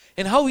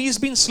 And how He's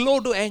been slow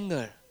to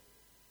anger.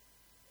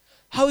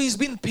 How He's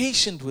been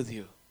patient with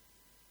you.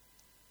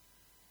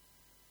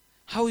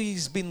 How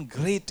He's been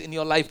great in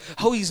your life.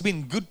 How He's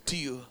been good to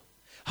you.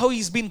 How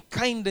He's been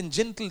kind and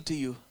gentle to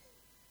you.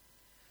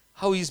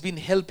 How He's been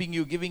helping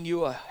you, giving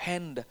you a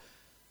hand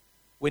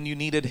when you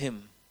needed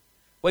Him.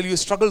 While you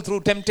struggle through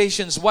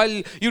temptations, while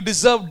you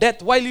deserve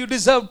death, while you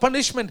deserve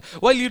punishment,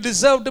 while you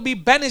deserve to be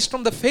banished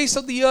from the face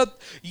of the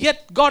earth,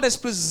 yet God has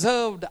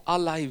preserved our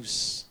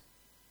lives.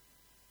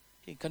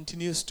 He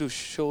continues to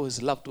show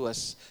His love to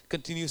us,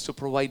 continues to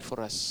provide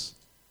for us.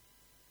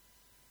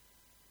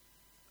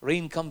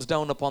 Rain comes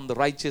down upon the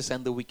righteous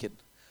and the wicked.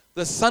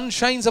 The sun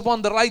shines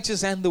upon the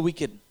righteous and the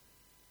wicked.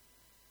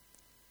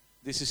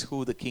 This is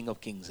who the King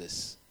of Kings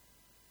is.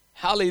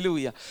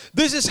 Hallelujah.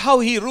 This is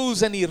how He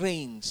rules and He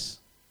reigns.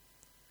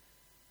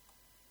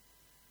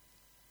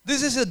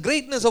 This is the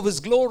greatness of His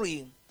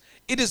glory.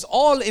 It is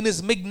all in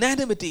His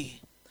magnanimity.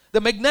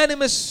 The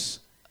magnanimous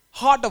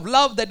heart of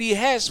love that He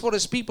has for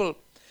His people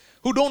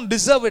who don't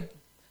deserve it.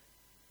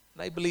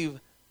 And I believe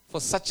for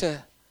such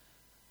a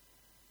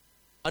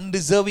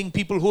undeserving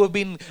people who have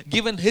been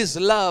given His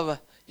love,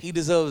 He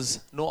deserves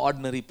no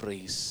ordinary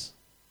praise.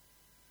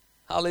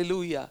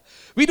 Hallelujah.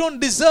 We don't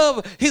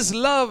deserve His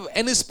love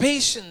and His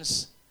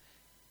patience.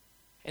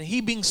 And He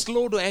being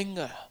slow to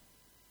anger.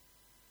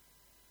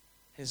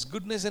 His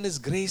goodness and His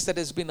grace that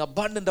has been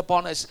abundant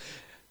upon us,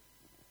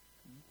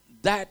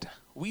 that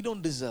we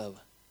don't deserve.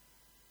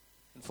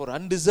 And for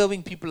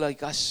undeserving people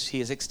like us, He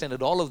has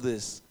extended all of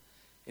this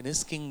in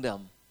His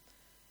kingdom.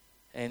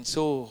 And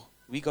so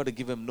we got to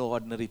give Him no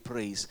ordinary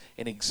praise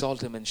and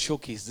exalt Him and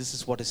showcase this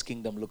is what His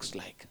kingdom looks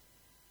like.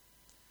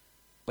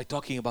 By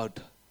talking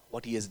about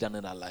what He has done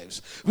in our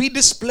lives. We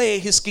display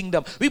His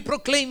kingdom. We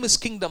proclaim His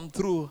kingdom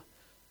through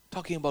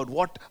talking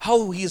about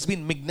how He has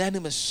been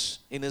magnanimous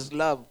in His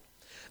love.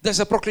 There's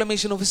a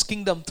proclamation of His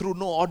kingdom through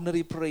no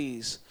ordinary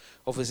praise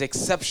of His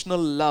exceptional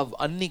love,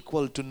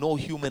 unequal to no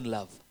human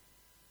love.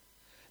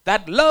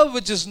 That love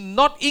which is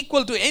not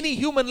equal to any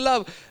human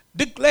love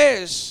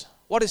declares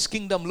what His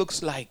kingdom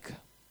looks like.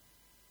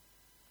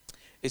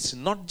 It's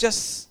not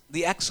just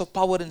the acts of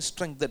power and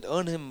strength that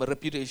earn Him a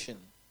reputation,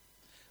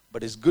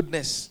 but His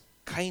goodness,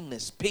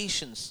 kindness,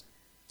 patience,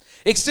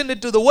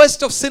 extended to the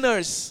worst of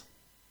sinners.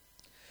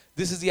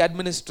 This is the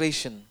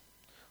administration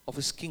of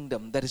His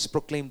kingdom that is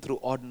proclaimed through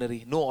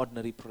no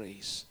ordinary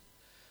praise.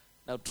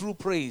 Now, true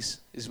praise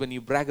is when you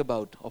brag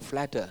about or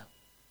flatter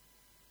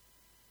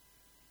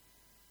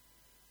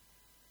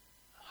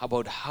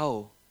about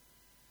how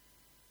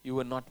you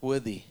were not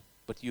worthy,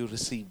 but you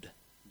received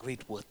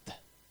great worth.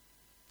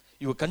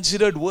 You were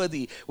considered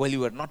worthy while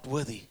you were not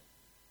worthy.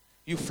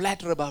 You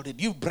flatter about it,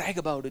 you brag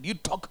about it, you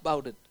talk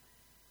about it,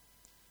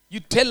 you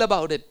tell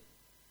about it.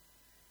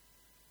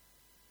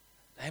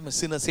 I am a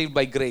sinner saved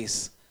by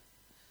grace.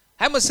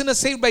 I'm a sinner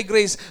saved by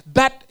grace.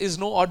 That is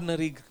no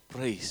ordinary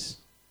praise.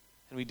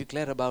 And we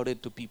declare about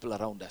it to people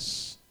around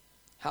us.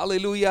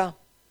 Hallelujah.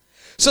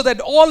 So that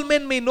all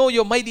men may know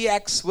your mighty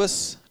acts.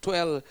 Verse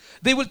 12.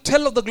 They will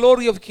tell of the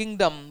glory of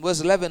kingdom.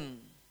 Verse 11.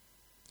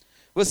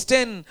 Verse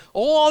 10.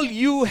 All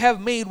you have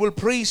made will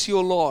praise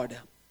your Lord.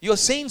 Your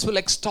saints will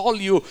extol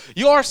you.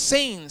 Your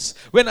saints.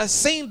 When a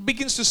saint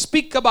begins to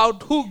speak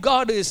about who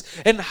God is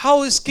and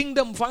how His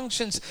kingdom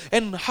functions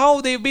and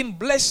how they've been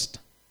blessed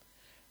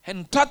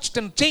and touched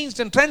and changed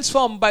and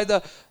transformed by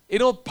the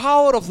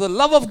power of the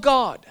love of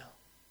God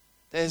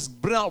that has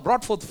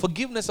brought forth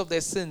forgiveness of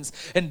their sins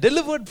and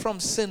delivered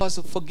from sin because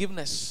of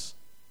forgiveness.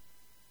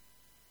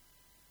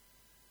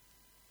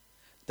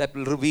 That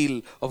will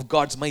reveal of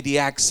God's mighty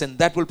acts and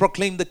that will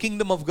proclaim the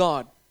kingdom of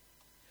God.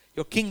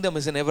 Your kingdom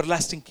is an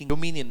everlasting kingdom.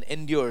 Dominion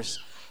endures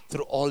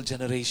through all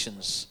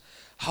generations.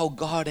 How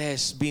God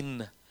has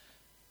been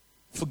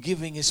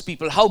forgiving His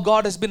people. How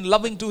God has been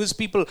loving to His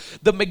people.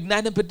 The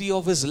magnanimity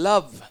of His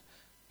love.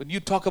 When you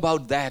talk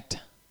about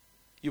that,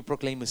 you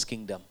proclaim His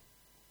kingdom.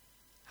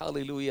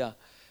 Hallelujah.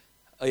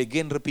 I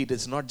again repeat,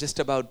 it's not just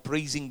about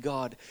praising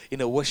God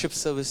in a worship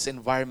service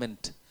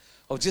environment.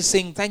 Of just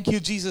saying, thank you,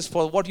 Jesus,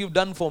 for what you've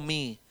done for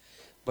me.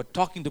 But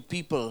talking to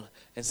people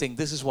and saying,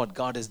 this is what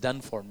God has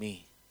done for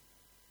me.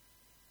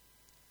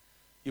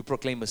 you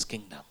proclaim His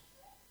kingdom.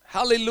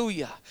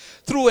 Hallelujah.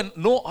 Through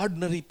no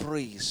ordinary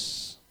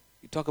praise.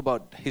 You talk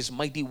about His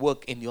mighty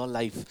work in your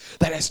life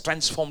that has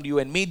transformed you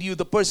and made you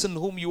the person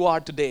whom you are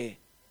today.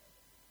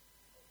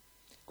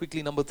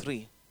 Quickly, number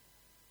 3.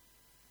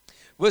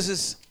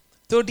 Verses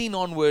 13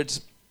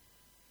 onwards,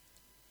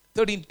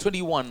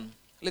 13:21.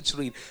 Let's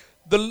read.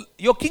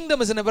 Your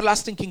kingdom is an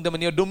everlasting kingdom,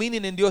 and your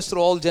dominion endures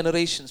through all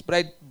generations. But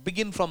I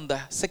begin from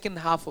the second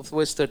half of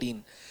verse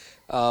 13.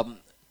 The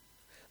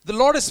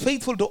Lord is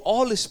faithful to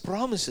all His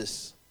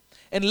promises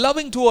and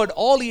loving toward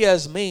all He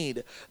has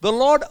made. The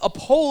Lord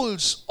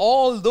upholds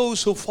all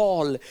those who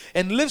fall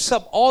and lifts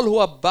up all who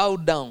are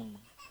bowed down.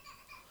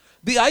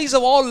 The eyes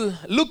of all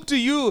look to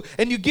you,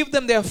 and you give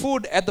them their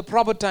food at the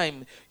proper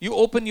time. You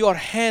open your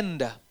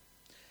hand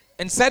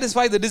and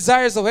satisfy the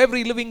desires of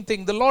every living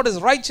thing. The Lord is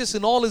righteous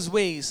in all His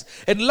ways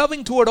and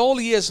loving toward all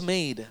He has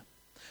made.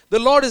 The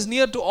Lord is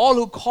near to all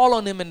who call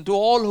on Him and to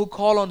all who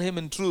call on Him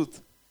in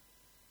truth.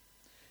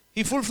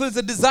 He fulfills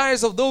the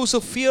desires of those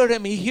who fear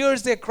Him. He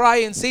hears their cry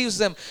and saves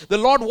them. The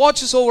Lord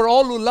watches over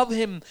all who love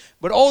Him,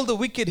 but all the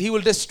wicked He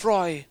will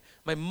destroy.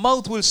 My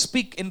mouth will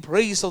speak in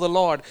praise of the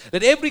Lord.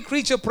 Let every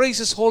creature praise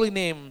His holy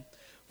name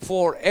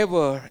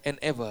forever and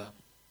ever.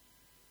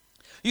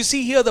 You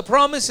see here the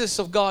promises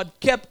of God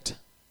kept.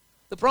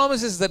 The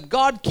promises that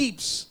God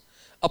keeps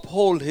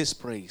uphold His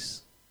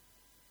praise.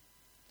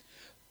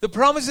 The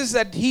promises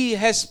that He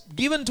has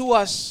given to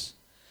us,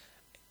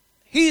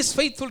 He is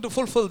faithful to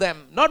fulfill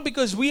them. Not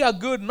because we are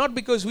good, not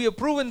because we are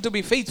proven to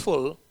be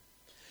faithful,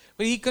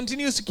 but He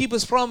continues to keep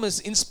His promise.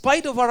 In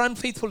spite of our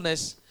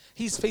unfaithfulness,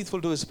 He is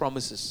faithful to His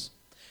promises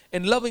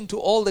and loving to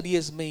all that He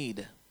has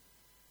made.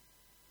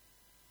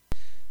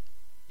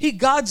 He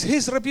guards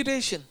His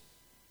reputation.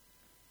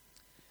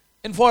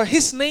 And for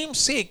His name's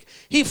sake,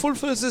 He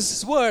fulfills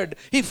His word.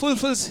 He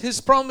fulfills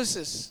His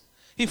promises.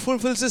 He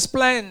fulfills His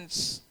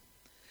plans.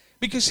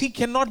 Because He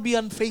cannot be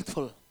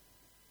unfaithful.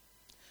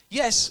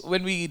 Yes,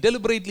 when we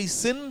deliberately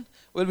sin,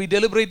 when we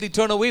deliberately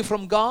turn away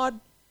from God,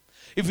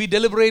 if we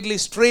deliberately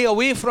stray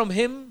away from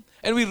Him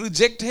and we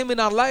reject Him in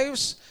our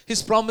lives,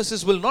 His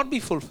promises will not be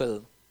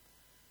fulfilled.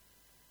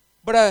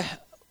 But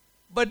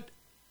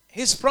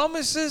His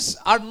promises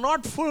are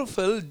not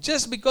fulfilled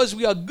just because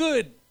we are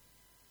good.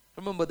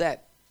 Remember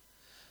that.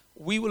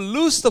 We will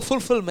lose the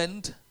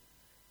fulfillment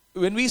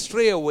when we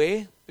stray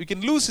away. We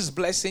can lose His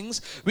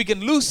blessings. We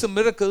can lose the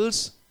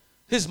miracles,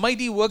 His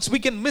mighty works. We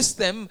can miss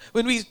them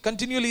when we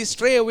continually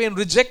stray away and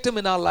reject Him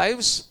in our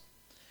lives.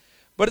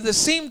 But at the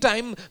same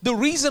time, the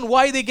reason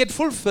why they get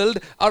fulfilled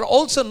are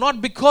also not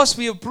because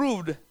we have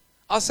proved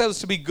ourselves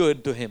to be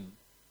good to Him.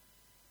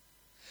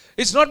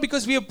 It's not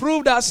because we have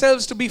proved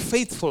ourselves to be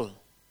faithful.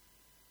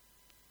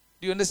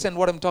 Do you understand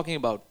what I'm talking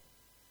about?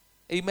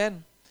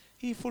 Amen.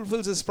 He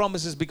fulfills His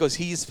promises because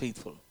He is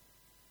faithful.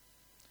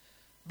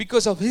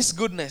 Because of His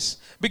goodness.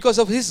 Because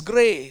of His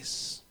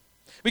grace.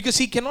 Because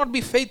He cannot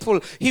be faithful.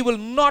 He will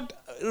not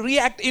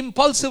react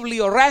impulsively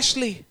or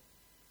rashly.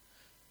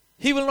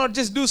 He will not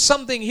just do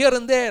something here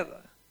and there.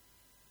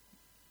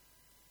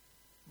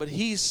 But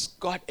He's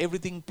got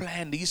everything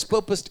planned. He's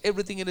purposed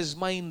everything in His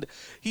mind.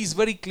 He's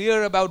very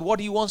clear about what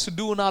He wants to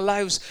do in our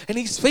lives. And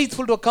He's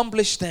faithful to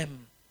accomplish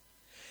them.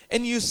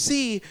 And you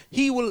see,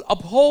 He will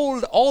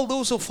uphold all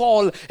those who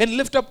fall and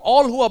lift up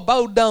all who are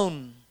bowed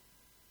down.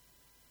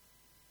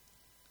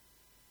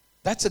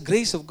 That's the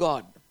grace of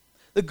God.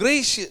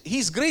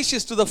 He's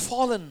gracious to the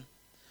fallen.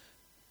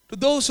 To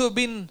those who have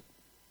been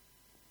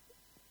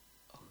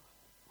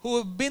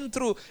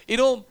through,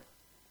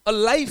 a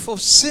life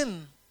of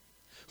sin.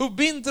 Who've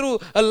been through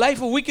a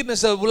life of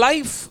wickedness, a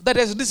life that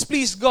has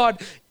displeased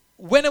God.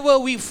 Whenever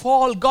we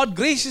fall, God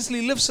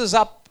graciously lifts us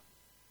up.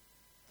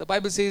 The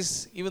Bible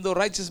says, even though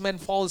righteous man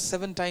falls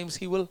 7 times,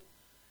 he will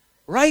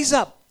rise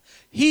up.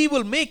 He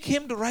will make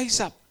him to rise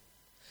up.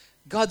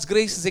 God's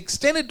grace is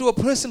extended to a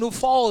person who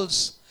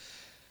falls.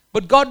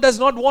 But God does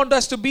not want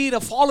us to be in a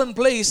fallen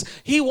place.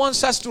 He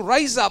wants us to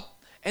rise up,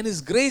 and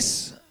His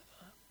grace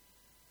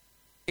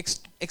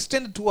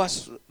extended to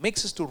us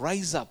makes us to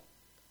rise up.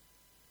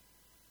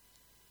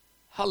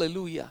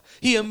 Hallelujah.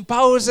 He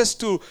empowers us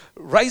to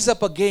rise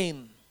up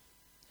again.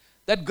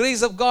 That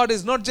grace of God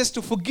is not just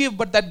to forgive,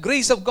 but that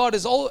grace of God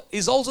is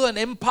also an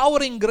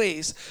empowering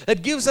grace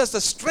that gives us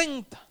the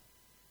strength.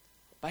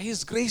 By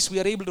His grace, we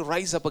are able to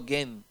rise up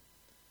again.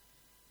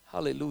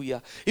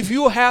 Hallelujah. If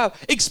you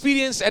have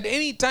experienced at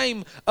any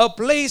time a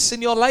place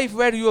in your life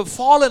where you have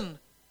fallen,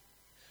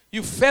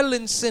 you fell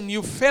in sin,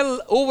 you fell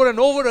over and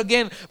over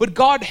again, but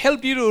God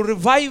helped you to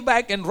revive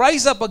back and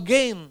rise up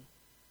again.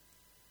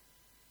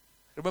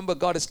 Remember,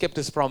 God has kept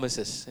His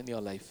promises in your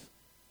life.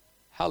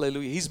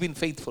 Hallelujah. He's been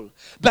faithful.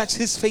 That's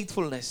His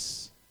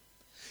faithfulness.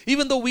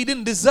 Even though we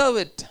didn't deserve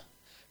it,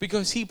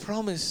 because He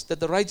promised that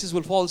the righteous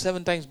will fall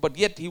 7 times, but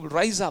yet He will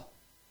rise up.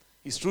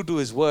 He's true to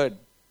His word.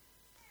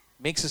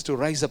 Makes us to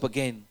rise up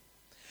again.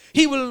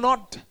 He will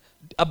not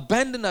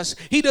abandon us.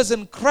 He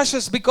doesn't crush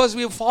us because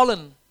we have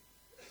fallen.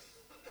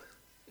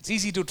 It's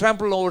easy to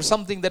trample over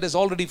something that has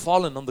already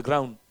fallen on the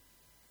ground.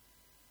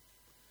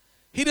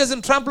 He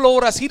doesn't trample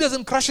over us. He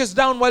doesn't crush us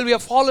down while we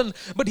have fallen.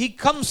 But He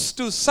comes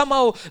to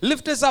somehow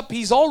lift us up.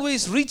 He's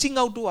always reaching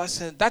out to us.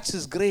 And that's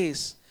His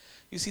grace.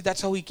 You see,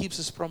 that's how He keeps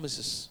His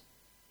promises.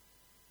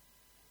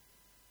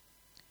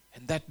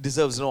 And that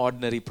deserves no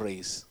ordinary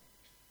praise.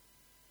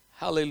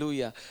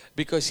 Hallelujah.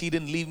 Because He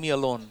didn't leave me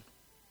alone.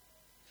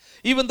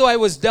 Even though I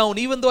was down,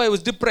 even though I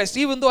was depressed,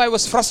 even though I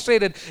was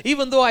frustrated,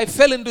 even though I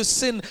fell into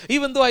sin,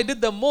 even though I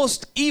did the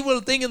most evil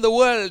thing in the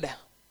world,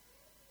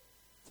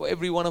 for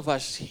every one of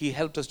us, He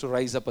helped us to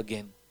rise up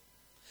again.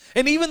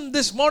 And even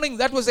this morning,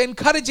 that was an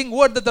encouraging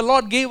word that the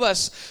Lord gave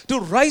us,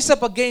 to rise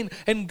up again.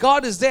 And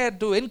God is there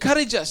to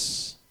encourage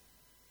us.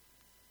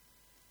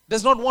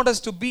 Does not want us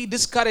to be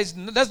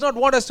discouraged, does not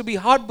want us to be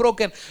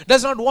heartbroken,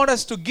 does not want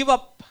us to give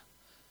up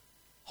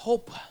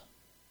hope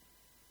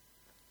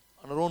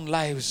on our own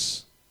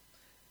lives.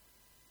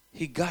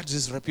 He guards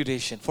His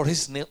reputation for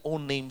His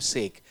own name's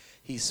sake.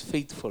 He is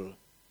faithful.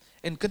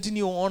 And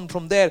continue on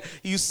from there.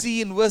 You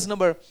see in verse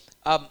number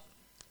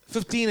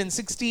 15 and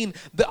 16,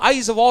 the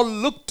eyes of all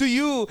look to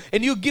you,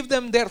 and you give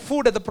them their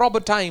food at the proper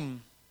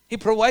time. He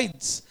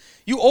provides.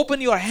 You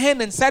open your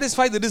hand and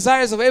satisfy the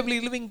desires of every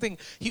living thing.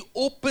 He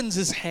opens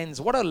His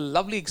hands. What a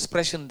lovely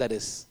expression that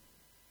is.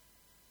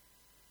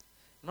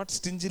 Not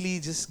stingily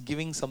just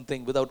giving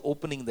something without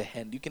opening the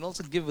hand. You can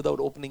also give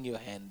without opening your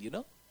hand, you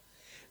know.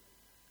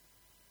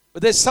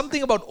 But there's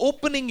something about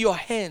opening your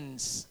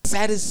hands,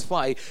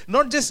 satisfy,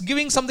 not just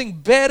giving something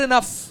bare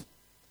enough,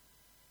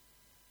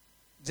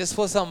 just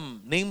for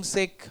some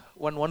namesake,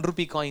 one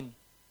rupee coin.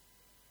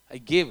 I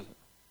gave.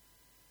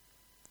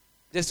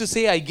 Just to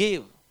say I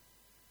gave.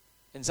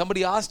 And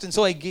somebody asked and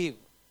so I gave.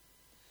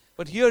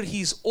 But here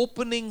He's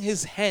opening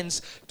His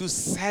hands to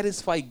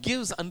satisfy,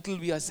 gives until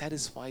we are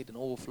satisfied and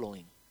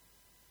overflowing.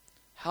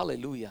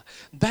 Hallelujah.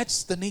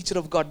 That's the nature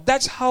of God.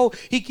 That's how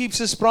He keeps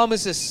His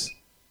promises.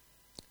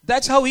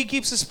 That's how He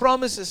keeps His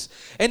promises.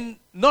 And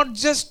not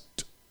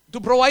just to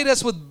provide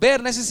us with bare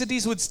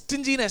necessities, with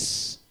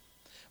stinginess,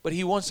 but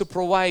He wants to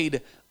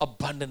provide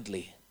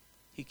abundantly.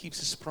 He keeps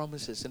His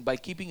promises. And by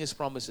keeping His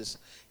promises,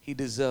 He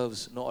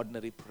deserves no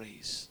ordinary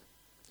praise.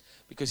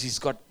 Because He's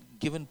got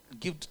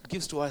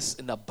gives to us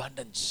in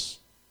abundance.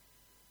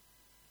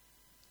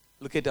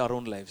 Look at our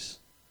own lives.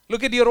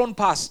 Look at your own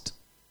past.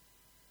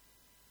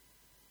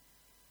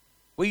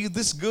 Were you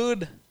this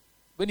good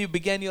when you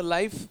began your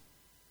life?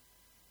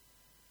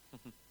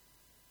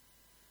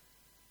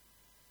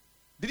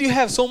 Did you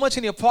have so much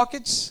in your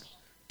pockets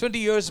 20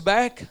 years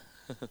back?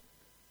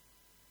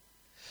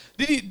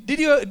 Did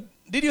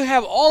you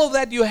have all of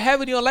that you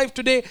have in your life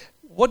today,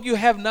 what you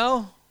have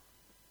now?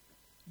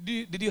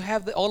 Did you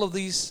have all of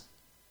these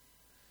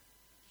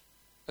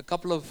a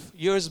couple of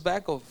years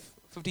back, or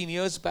 15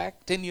 years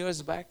back, 10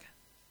 years back?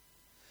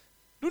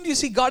 Don't you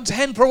see God's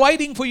hand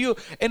providing for you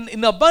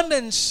in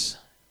abundance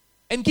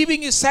and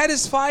keeping you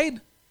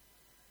satisfied?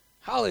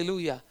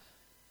 Hallelujah.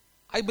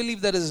 I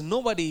believe there is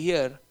nobody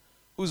here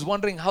who's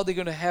wondering how they're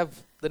going to have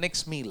the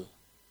next meal.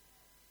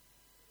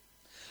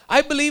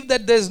 I believe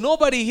that there's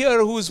nobody here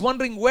who's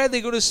wondering where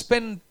they're going to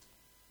spend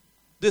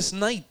this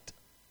night.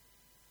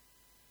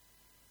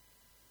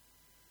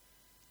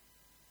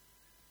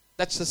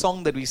 That's the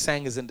song that we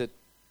sang, isn't it?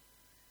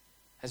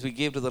 As we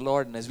gave to the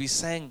Lord and as we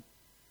sang,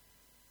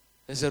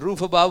 there's a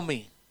roof above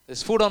me.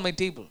 There's food on my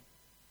table.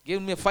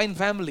 Given me a fine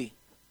family.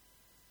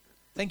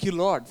 Thank you,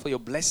 Lord, for your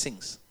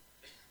blessings.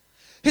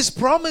 His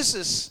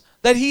promises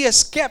that He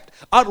has kept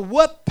are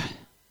worth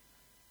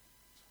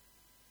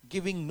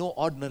giving no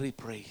ordinary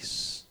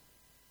praise.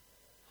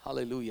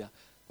 Hallelujah.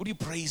 Would you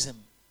praise Him?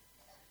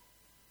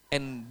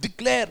 And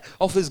declare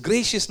of His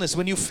graciousness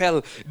when you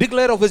fell.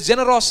 Declare of His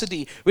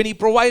generosity when He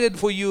provided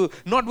for you.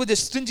 Not with a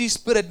stingy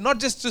spirit. Not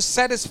just to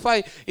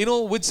satisfy,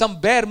 with some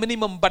bare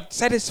minimum. But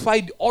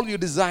satisfied all your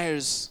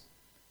desires.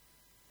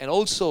 And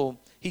also,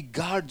 He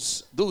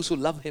guards those who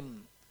love Him.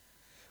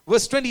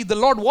 Verse 20, the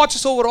Lord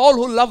watches over all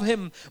who love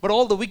Him, but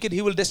all the wicked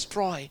He will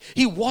destroy.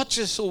 He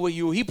watches over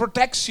you. He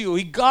protects you.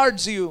 He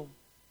guards you.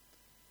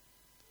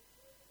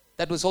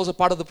 That was also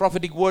part of the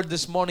prophetic word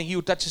this morning. He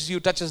who touches you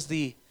touches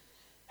the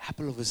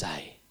apple of His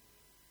eye.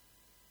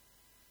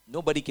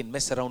 Nobody can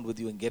mess around with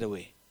you and get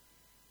away.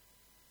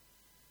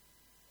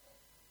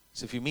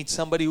 So if you meet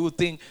somebody who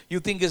you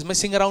think is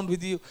messing around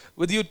with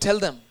you, tell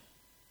them,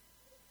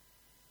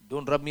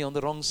 don't rub me on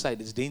the wrong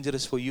side. It's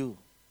dangerous for you.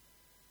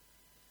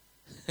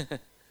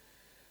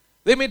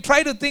 They may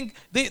try to think,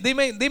 they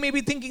may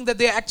be thinking that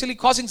they're actually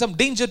causing some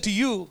danger to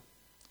you.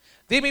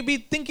 They may be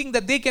thinking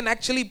that they can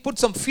actually put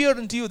some fear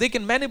into you. They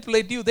can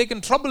manipulate you. They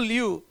can trouble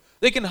you.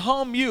 They can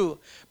harm you.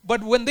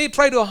 But when they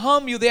try to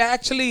harm you, they are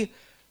actually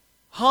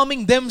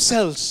harming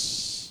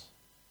themselves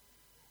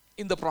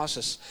in the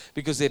process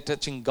because they're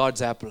touching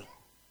God's apple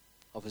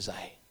of His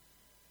eye.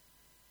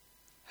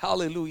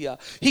 Hallelujah.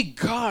 He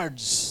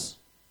guards.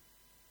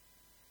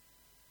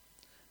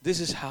 This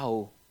is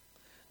how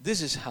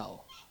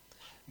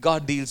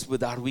God deals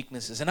with our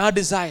weaknesses and our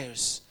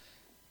desires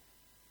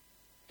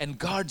and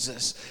guards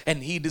us.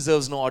 And He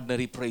deserves no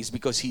ordinary praise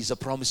because He's a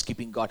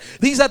promise-keeping God.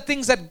 These are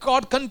things that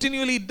God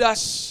continually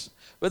does,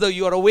 whether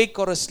you are awake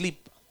or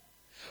asleep.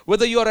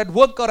 Whether you are at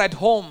work or at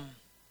home.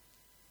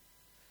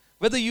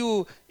 Whether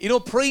you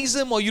praise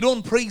Him or you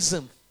don't praise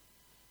Him.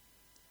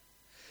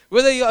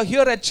 Whether you are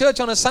here at church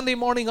on a Sunday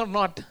morning or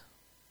not.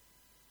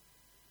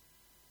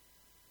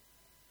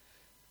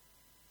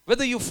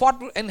 Whether you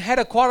fought and had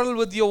a quarrel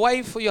with your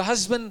wife or your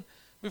husband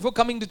before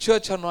coming to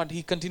church or not,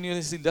 He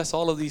continuously does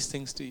all of these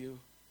things to you.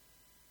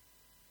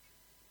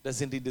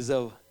 Doesn't He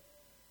deserve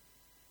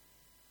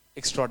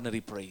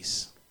extraordinary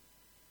praise?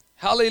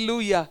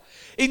 Hallelujah.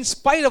 In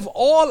spite of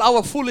all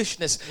our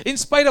foolishness, in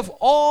spite of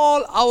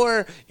all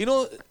our,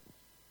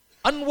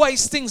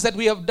 unwise things that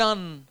we have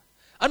done,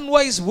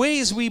 unwise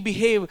ways we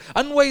behave,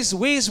 unwise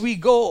ways we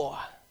go,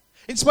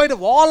 in spite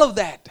of all of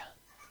that,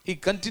 He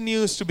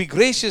continues to be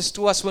gracious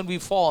to us when we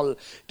fall,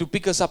 to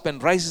pick us up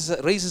and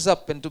raises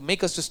up and to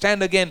make us to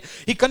stand again.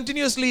 He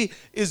continuously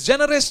is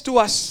generous to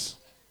us,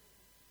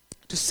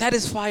 to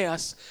satisfy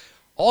us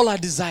all our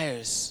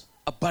desires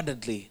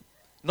abundantly.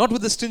 Not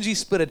with a stingy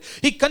spirit.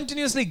 He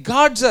continuously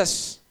guards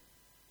us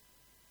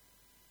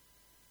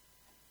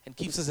and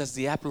keeps us as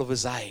the apple of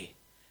His eye,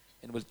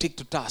 and will take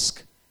to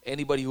task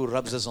anybody who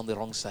rubs us on the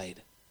wrong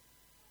side.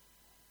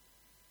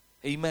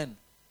 Amen.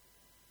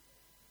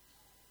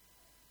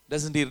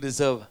 Doesn't He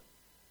deserve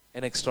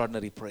an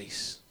extraordinary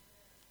praise?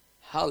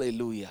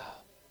 Hallelujah.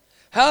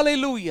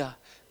 Hallelujah.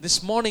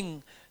 This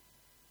morning,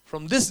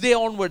 from this day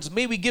onwards,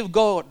 may we give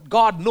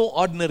God no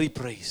ordinary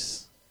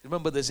praise.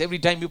 Remember this, every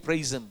time you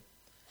praise Him,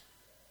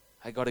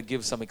 I got to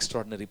give some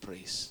extraordinary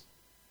praise.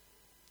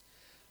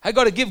 I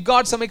got to give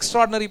God some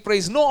extraordinary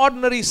praise. No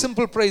ordinary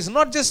simple praise.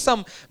 Not just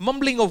some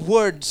mumbling of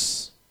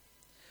words.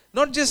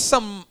 Not just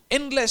some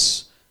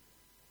endless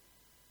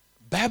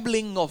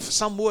babbling of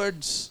some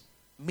words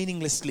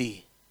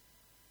meaninglessly.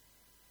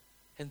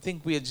 And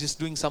think we are just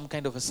doing some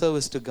kind of a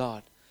service to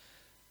God.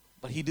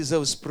 But He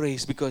deserves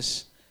praise,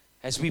 because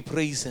as we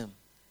praise Him,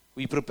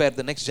 we prepare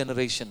the next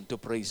generation to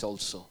praise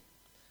also.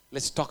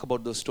 Let's talk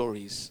about those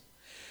stories.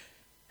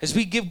 As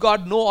we give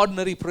God no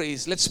ordinary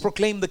praise, let's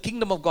proclaim the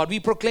kingdom of God. We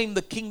proclaim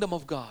the kingdom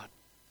of God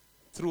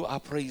through our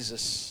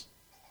praises,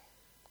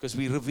 because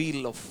we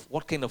reveal of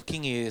what kind of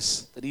king He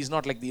is, that He is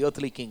not like the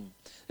earthly king.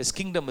 His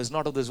kingdom is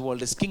not of this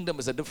world. His kingdom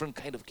is a different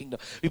kind of kingdom.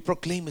 We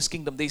proclaim His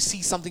kingdom. They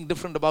see something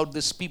different about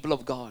this people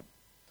of God.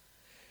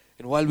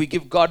 And while we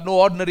give God no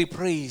ordinary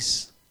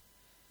praise,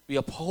 we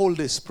uphold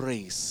His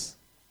praise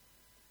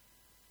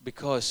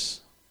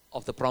because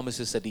of the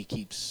promises that He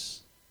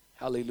keeps.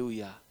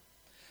 Hallelujah.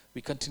 We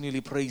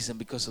continually praise Him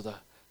because of the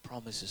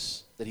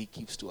promises that He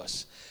keeps to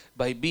us.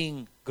 By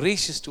being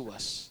gracious to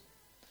us.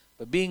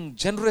 By being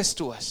generous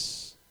to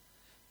us.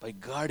 By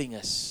guarding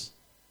us.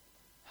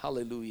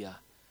 Hallelujah.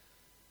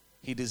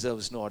 He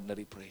deserves no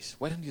ordinary praise.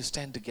 Why don't you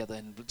stand together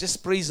and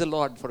just praise the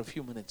Lord for a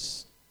few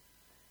minutes.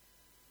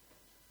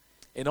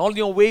 And on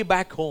your way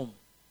back home,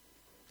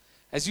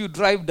 as you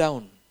drive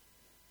down,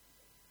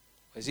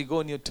 as you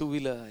go in your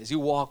two-wheeler, as you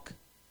walk,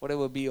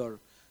 whatever be your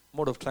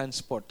mode of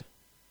transport,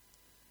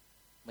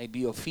 might be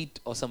your feet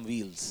or some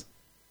wheels.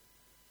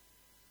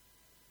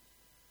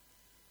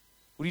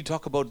 Would you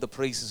talk about the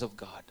praises of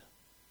God?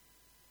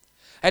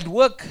 At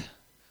work,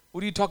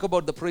 would you talk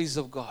about the praises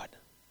of God?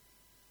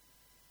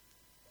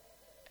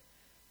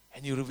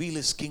 And you reveal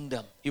His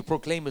kingdom. You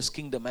proclaim His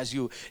kingdom as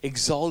you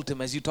exalt Him,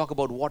 as you talk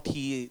about what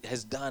He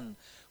has done,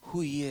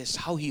 who He is,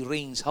 how He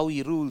reigns, how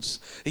He rules.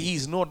 He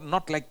is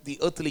not like the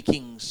earthly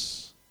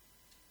kings.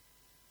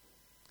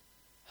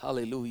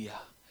 Hallelujah.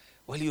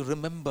 Well, you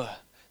remember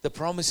the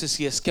promises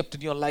He has kept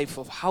in your life,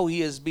 of how He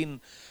has been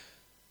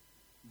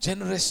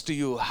generous to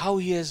you, how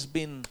He has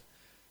been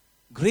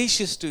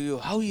gracious to you,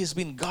 how He has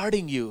been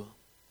guarding you.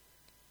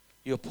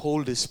 You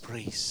uphold His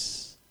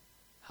praise.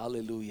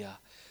 Hallelujah.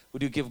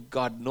 Would you give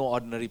God no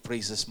ordinary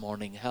praise this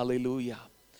morning? Hallelujah.